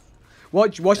 Yeah.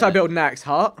 What should I build next?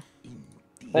 Heart?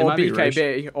 They Or might be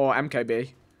BKB? Or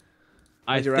MKB?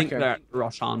 I do you think reckon? they're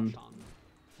Roshan.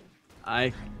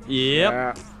 Yep.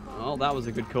 Yeah. Oh, that was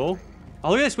a good call. Oh,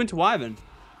 look at this Winter Wyvern.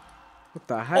 What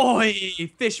the heck? Oh,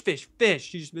 fish.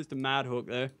 You just missed a mad hook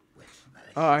there.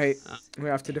 Alright. We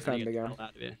have to I defend get the again. hell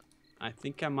out of here. I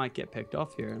think I might get picked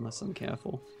off here unless I'm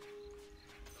careful.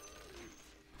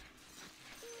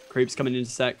 Creeps coming in a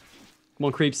sec. Come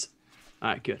on, creeps.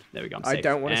 Alright, good. There we go. I'm I safe.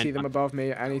 don't want to And see them above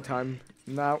me at any time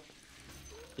now.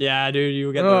 Yeah, dude, you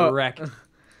will get Oh. the wreck.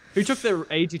 Who took the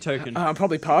AG token?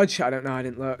 Probably Pudge. I don't know. I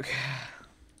didn't look.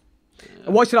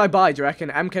 What should I buy? Do you reckon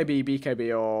MKB,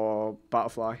 BKB, or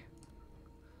Butterfly?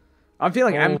 I'm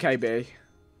feeling MKB.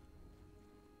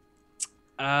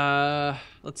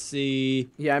 Let's see.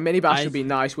 Yeah, mini bash would be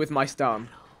nice with my stun.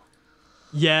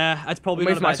 Yeah, that's probably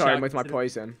With not a my bad sorry, shout, with my considering-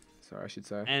 poison. Sorry, I should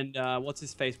say. And what's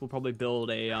his face will probably build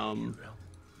a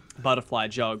butterfly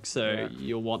jug, so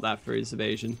you'll want that for his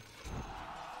evasion.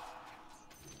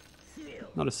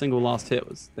 Not a single last hit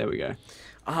was. There we go.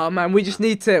 Oh man, we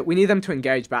need them to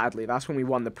engage badly. That's when we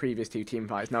won the previous 2 team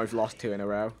fights. Now we've lost 2 in a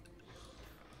row.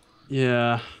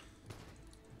 Yeah.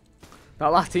 That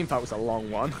last team fight was a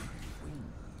long one.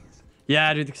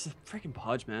 Yeah, dude, this is a freaking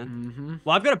Pudge, man.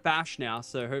 Well, I've got a bash now,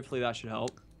 so hopefully that should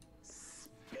help.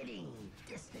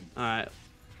 Alright,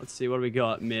 let's see, what do we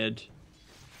got? Mid.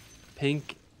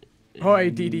 Pink. Hoi,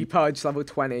 DD Pudge, level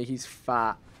 20. He's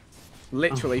fat.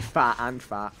 Literally fat and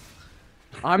fat.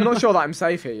 I'm not sure that I'm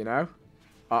safe here, you know?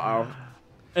 Uh-oh.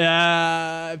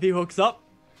 If he hooks up.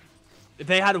 If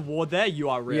they had a ward there, you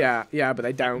are real. Yeah, but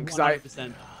they don't. Because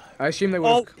 100%. I assume they would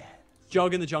Oh, have...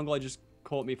 Jug in the jungle, I just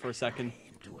caught me for a second.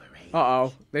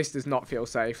 Uh-oh. This does not feel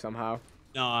safe somehow.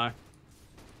 No.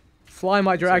 Fly,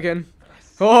 my dragon.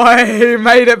 Oi,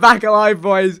 made it back alive,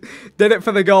 boys. Did it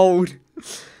for the gold.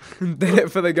 Did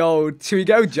it for the gold. Should we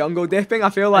go jungle dipping? I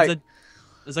feel like...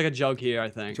 There's like a jug here, I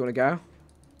think. Do you want to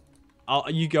go?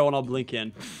 You go and I'll blink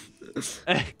in.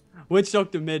 Witch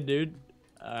Doctor mid, dude.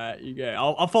 Alright, you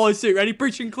go. I'll follow suit. Ready?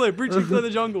 Breach and clear the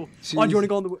jungle. Oh, do you want to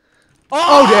go on the...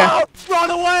 Oh, dear. Run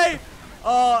away!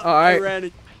 Oh, I Alright. ran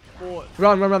it. Fought.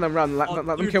 Run.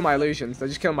 Let them kill my illusions. They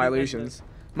just kill my illusions.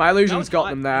 My illusions got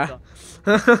them there.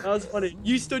 That was funny.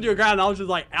 You stood your ground. I was just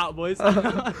like, out, boys.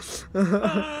 I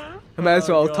may as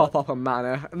well God. top up on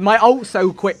mana. My ult's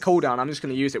so quick cooldown, I'm just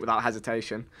going to use it without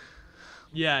hesitation.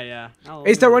 Yeah.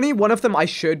 Is there any one of them I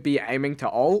should be aiming to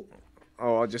ult?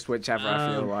 Or just whichever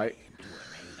I feel like?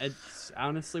 It's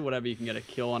honestly whatever you can get a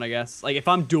kill on, I guess. Like, if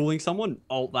I'm dueling someone,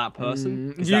 ult that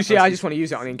person. 'cause that Usually I person's- just want to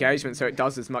use it on engagement so it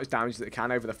does as much damage as it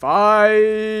can over the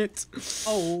fight.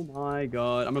 Oh my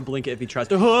god. I'm gonna blink it if he tries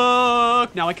to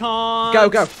hook. Now I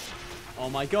can't. Go. Oh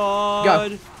my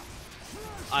god.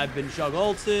 I've been jug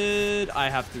ulted. I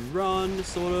have to run,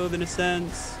 sort of, in a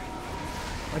sense.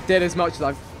 I did as much as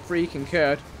I freaking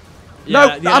could.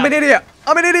 Yeah, No, I'm an idiot.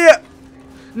 I'm an idiot.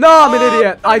 No, I'm an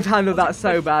idiot. I've handled that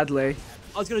so badly.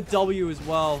 I was gonna W as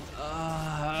well.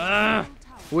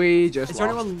 We just Is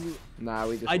there lost. anyone? Nah,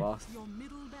 we just lost.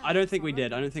 I don't think we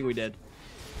did. I don't think we did.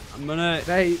 I'm gonna.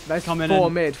 There's come in 4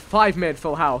 and- mid, 5 mid,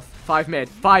 full health, 5 mid,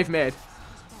 5 mid.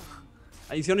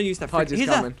 He's gonna use that. Pudge is He's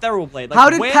coming. a feral blade. Like, How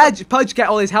did where Pudge get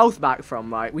all his health back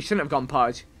from? Like, we shouldn't have gone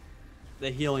Pudge. the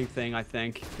healing thing? I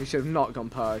think. We should have not gone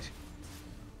Pudge.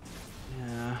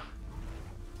 Yeah.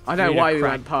 I don't know need a why we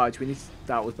crack. went Pudge.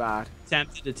 That was bad.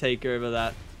 Tempted to take over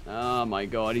that. Oh my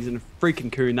god, he's in a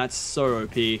freaking coon. That's so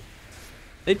OP.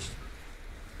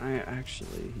 I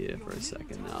actually here for a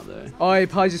second now though. Oh,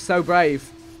 Pudge is so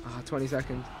brave. 20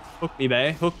 seconds. Hook me,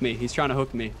 bae. Hook me. He's trying to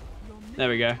hook me. There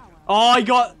we go. Oh,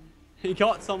 he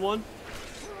got someone.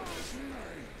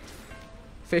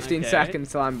 15 Okay.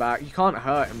 seconds till I'm back. You can't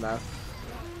hurt him though.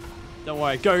 Don't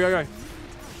worry. Go, go, go.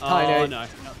 Oh Tiny. no.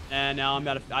 And now I'm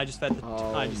about to. I just fed the.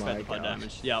 Oh I just fed the my blood gosh.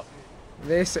 damage. Yep.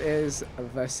 This is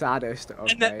the saddest of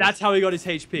And days. that's how he got his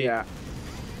HP. Yeah.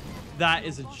 That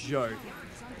is a joke.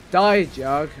 Die,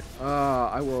 Jug.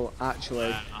 I will actually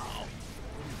Wow.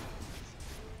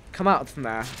 come out from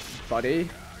there, buddy.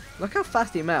 Look how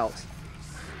fast he melts.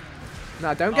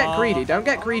 No, don't get greedy. Don't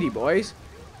get greedy, boys.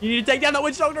 You need to take down that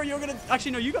witch doctor. You're gonna.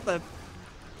 Actually, no. You got the.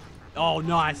 Oh,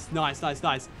 nice, nice, nice,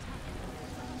 nice.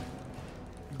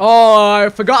 Oh, I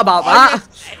forgot about that.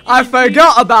 I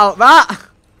forgot about that.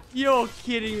 You're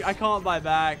kidding. I can't buy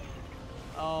back.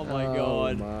 Oh my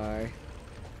god. My.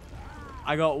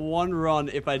 I got one run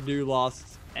if I do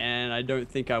last, and I don't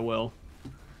think I will.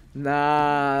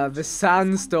 Nah, the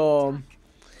sandstorm.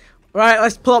 Right,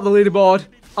 let's pull up the leaderboard.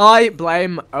 I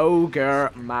blame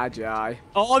Ogre Magi.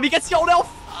 Oh, he gets the old elf.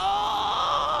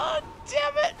 Oh,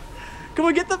 damn it. Come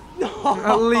on, get the.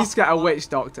 At least get a witch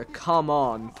doctor. Come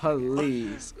on,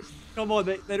 please. Come on,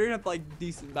 they don't have like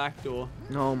decent backdoor.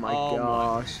 Oh my Oh my.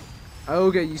 gosh.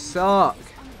 Ogre, you suck.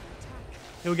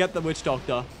 He'll get the witch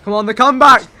doctor. Come on, the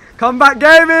comeback. Comeback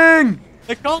gaming.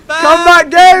 The comeback. Comeback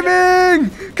gaming.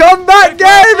 Comeback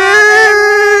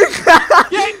gaming.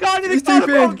 Get Cardi, the He's Cardi, deep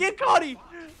bro. in. Get Cardi.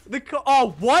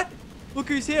 Oh, what? Look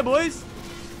who's here, boys.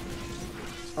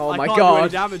 Oh I my can't do any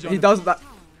god. damage on He him. does that.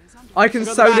 I can I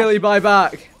got so the bash. nearly buy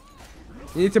back.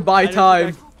 You need to buy I don't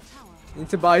time. think You need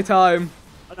to buy time.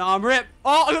 No, I'm ripped.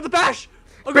 Oh, I got the bash.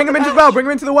 Bring him into the well. Bring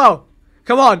him into the well.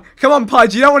 Come on. Come on,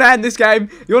 Pudge. You don't want to end this game.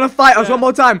 You want to fight us Yeah. one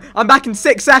more time. I'm back in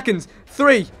 6 seconds.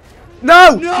 3.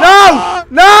 No. No. No.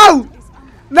 No.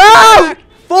 No.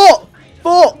 4.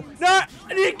 4. No,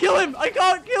 I need to kill him. I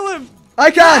can't kill him.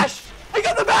 I can. Bash. I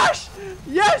got the bash.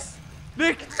 Yes.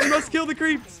 Vic, we must kill the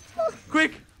creeps.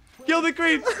 Quick. Kill the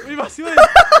creeps. We must win.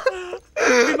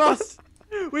 We must.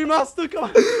 We must. Come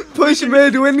on. Push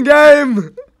mid. Win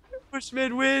game. Push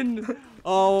mid win.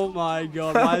 Oh my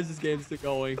god. Why is this game still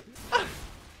going?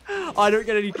 I don't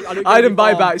get any. I don't get I any didn't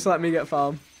buy farm. back, so let me get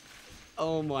farm.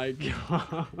 Oh my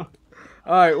god.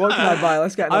 Alright, what can I buy?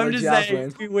 Let's get another I'm just jazz saying, win.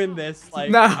 if we win this, like,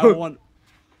 No. I want.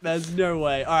 There's no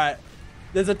way. All right,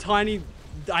 there's a tiny.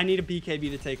 I need a BKB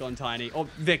to take on Tiny. Or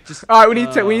Vic, just. Alright, we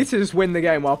need to just win the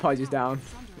game while Pudge is down.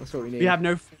 That's what we need. We have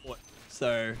no fort,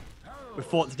 so we're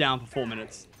fort's down for 4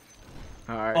 minutes.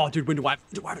 Alright. Oh, dude, Wind Wyvern.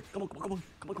 Come on, come on, come on,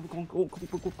 come on, come on, come on, come on,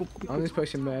 come on, come on, I'm just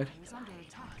pushing mid.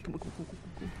 come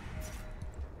on.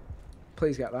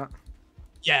 Please get that.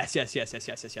 Yes, yes, yes, yes,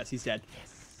 yes, yes, yes. He's dead.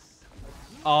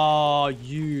 Oh,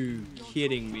 you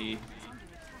kidding me?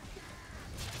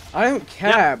 I don't care,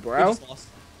 Yep, we bro. just lost.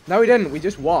 No, we didn't. We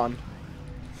just won.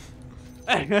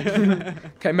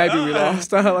 Okay, maybe we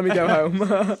lost. Let me go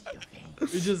home.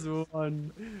 We just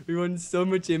won. We won so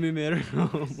much MMA.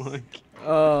 Oh my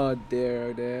Oh dear,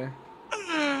 oh dear.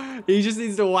 god. He just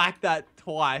needs to whack that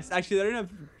twice. Actually, they don't have.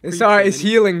 It's creeps alright. in It's it.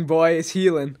 healing, boy. It's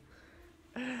healing.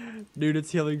 Dude,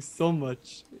 it's healing so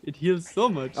much. It heals so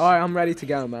much. Alright, I'm ready to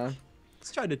go, man.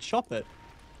 Let's try to chop it.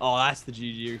 Oh, that's the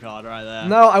GG card right there.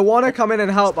 No, I want to come in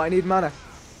and help, but I need mana.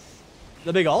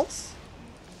 The big ults.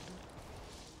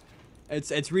 It's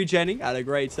regenning at a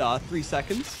great 3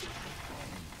 seconds.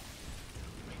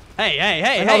 Hey, hey,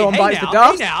 hey, Another hey, one hey bites now, the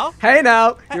dust. hey now. Hey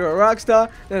now, you're a rock star.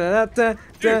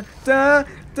 Da-da-da-da-da-da,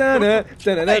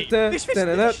 da-da-da-da-da-da, Fish, fish,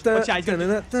 fish. Watch out, he's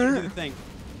gonna do the thing.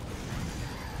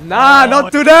 Nah, Oh,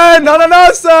 not today. No, no,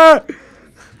 no, sir.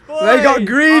 They got Boy.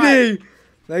 greedy. Alright,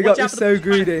 They watch got out for the so push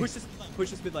lane. greedy. Push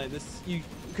this mid lane.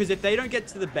 Because if they don't get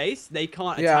to the base, they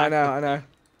can't attack. Yeah, I know, I know.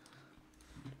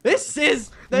 This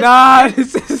is. Nah,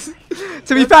 this is.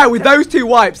 To be fair, with those 2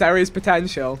 wipes, there is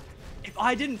potential. If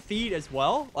I didn't feed as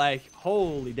well, like,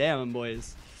 holy damn,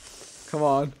 boys. Come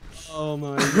on. Oh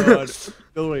my god.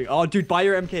 Building. Oh, dude, buy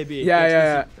your MKB. Yeah,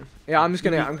 yeah, yeah. Yeah, I'm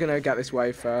gonna get this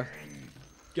wave first.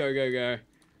 Go, go, go.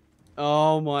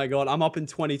 Oh my god, I'm up in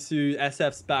 22.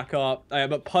 SF's back up.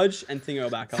 But Pudge and Thingo are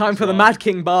back up. Time as for the well. Mad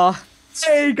King bar.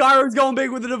 Hey, Gyro's going big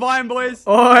with the Divine, boys.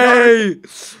 Oi!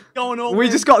 Going all We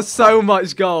in. just got so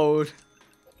much gold.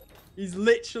 He's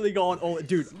literally going all in.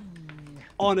 Dude,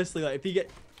 honestly, like, if he get...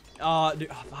 dude,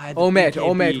 if I had the All mid,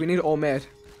 all BKB mid. We need all mid.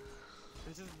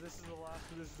 This is the last.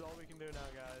 This is all we can do now,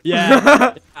 guys.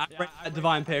 Yeah. That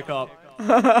Divine pick up. We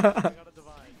got a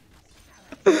divine.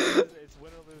 It's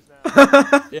win or lose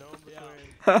now. Yeah.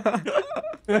 No in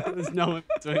between. There's no in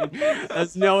between.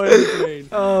 There's no in between.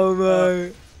 Oh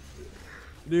my.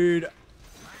 Dude,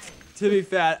 to be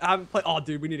fair, I haven't played... Oh,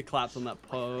 dude, we need to collapse on that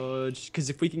Pudge. Because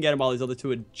if we can get him while these other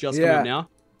two are just coming in now,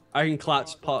 I can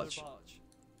collapse Pudge.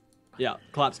 Yeah,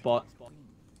 collapse spot.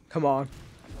 Come on.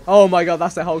 Oh my god,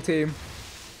 that's the whole team.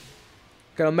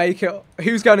 Gonna make it.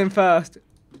 Who's going in first?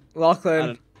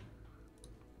 Lachlan.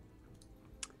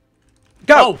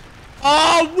 Go! Oh!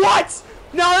 Oh, what?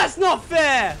 No, that's not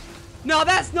fair! No,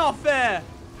 that's not fair!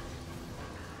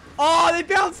 Oh, they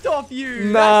bounced off you!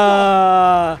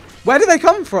 Nah. Where did they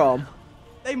come from?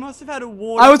 They must have had a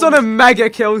ward. I up was on the- a mega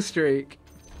kill streak.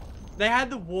 They had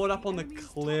the ward up on the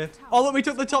cliff. Oh, look, we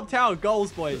took the top tower.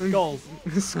 Goals, boys. Goals.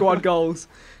 Squad goals.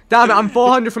 Damn it, I'm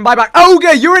 400 from buyback.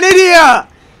 Ogre, you're an idiot!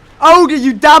 Ogre,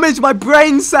 you damaged my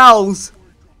brain cells!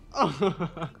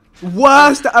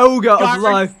 Worst ogre of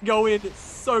life. Go in. It's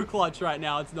so clutch right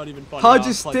now. It's not even funny. Pudge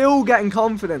is still getting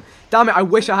confident. Damn it, I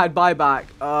wish I had buyback.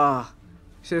 Ah.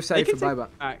 Should have They saved for can buyback.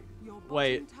 take- Your bottom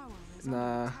Wait. tower is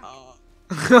Nah.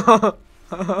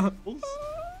 Bulls?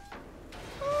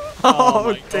 Oh,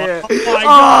 my dear. God. Oh my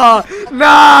Oh,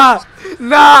 nah.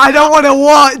 Nah, I don't want to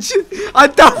watch. I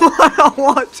don't want to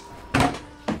watch.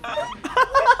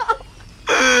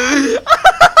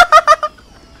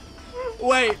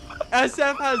 Wait.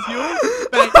 SF has yours?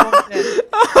 Bank on it.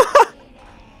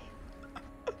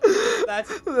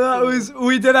 That was,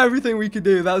 we did everything we could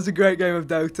do. That was a great game of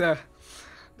Dota.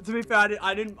 To be fair,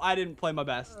 I didn't play my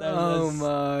best. Oh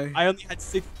my. I only had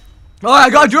 6 Oh, I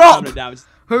got a drop. damage.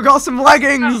 We got some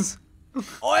leggings.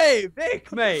 Oi,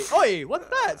 Vic, mate. Oi, what's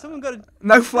that? Someone got a...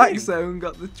 No flex zone.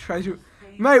 Got the treasure.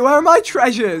 Mate, where are my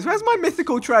treasures? Where's my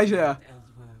mythical treasure?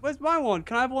 Where's my one?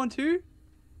 Can I have one too?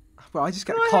 Bro, I just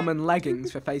get common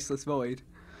leggings for Faceless Void.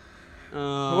 Well,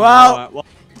 alright, well,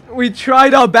 we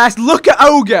tried our best. Look at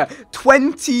Ogre.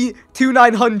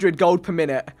 22,900 gold per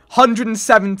minute.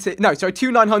 170. No, sorry,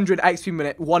 2,900 XP per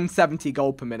minute. 170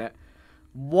 gold per minute.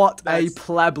 What a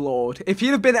pleb lord. If he'd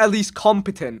have been at least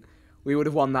competent, we would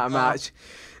have won that match.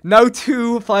 No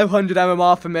 500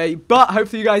 MMR for me. But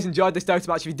hopefully you guys enjoyed this Dota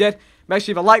match. If you did, make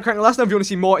sure you have a like, comment, and let us know if you want to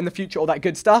see more in the future, all that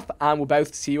good stuff. And we'll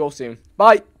both see you all soon.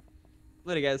 Bye.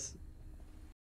 later, guys.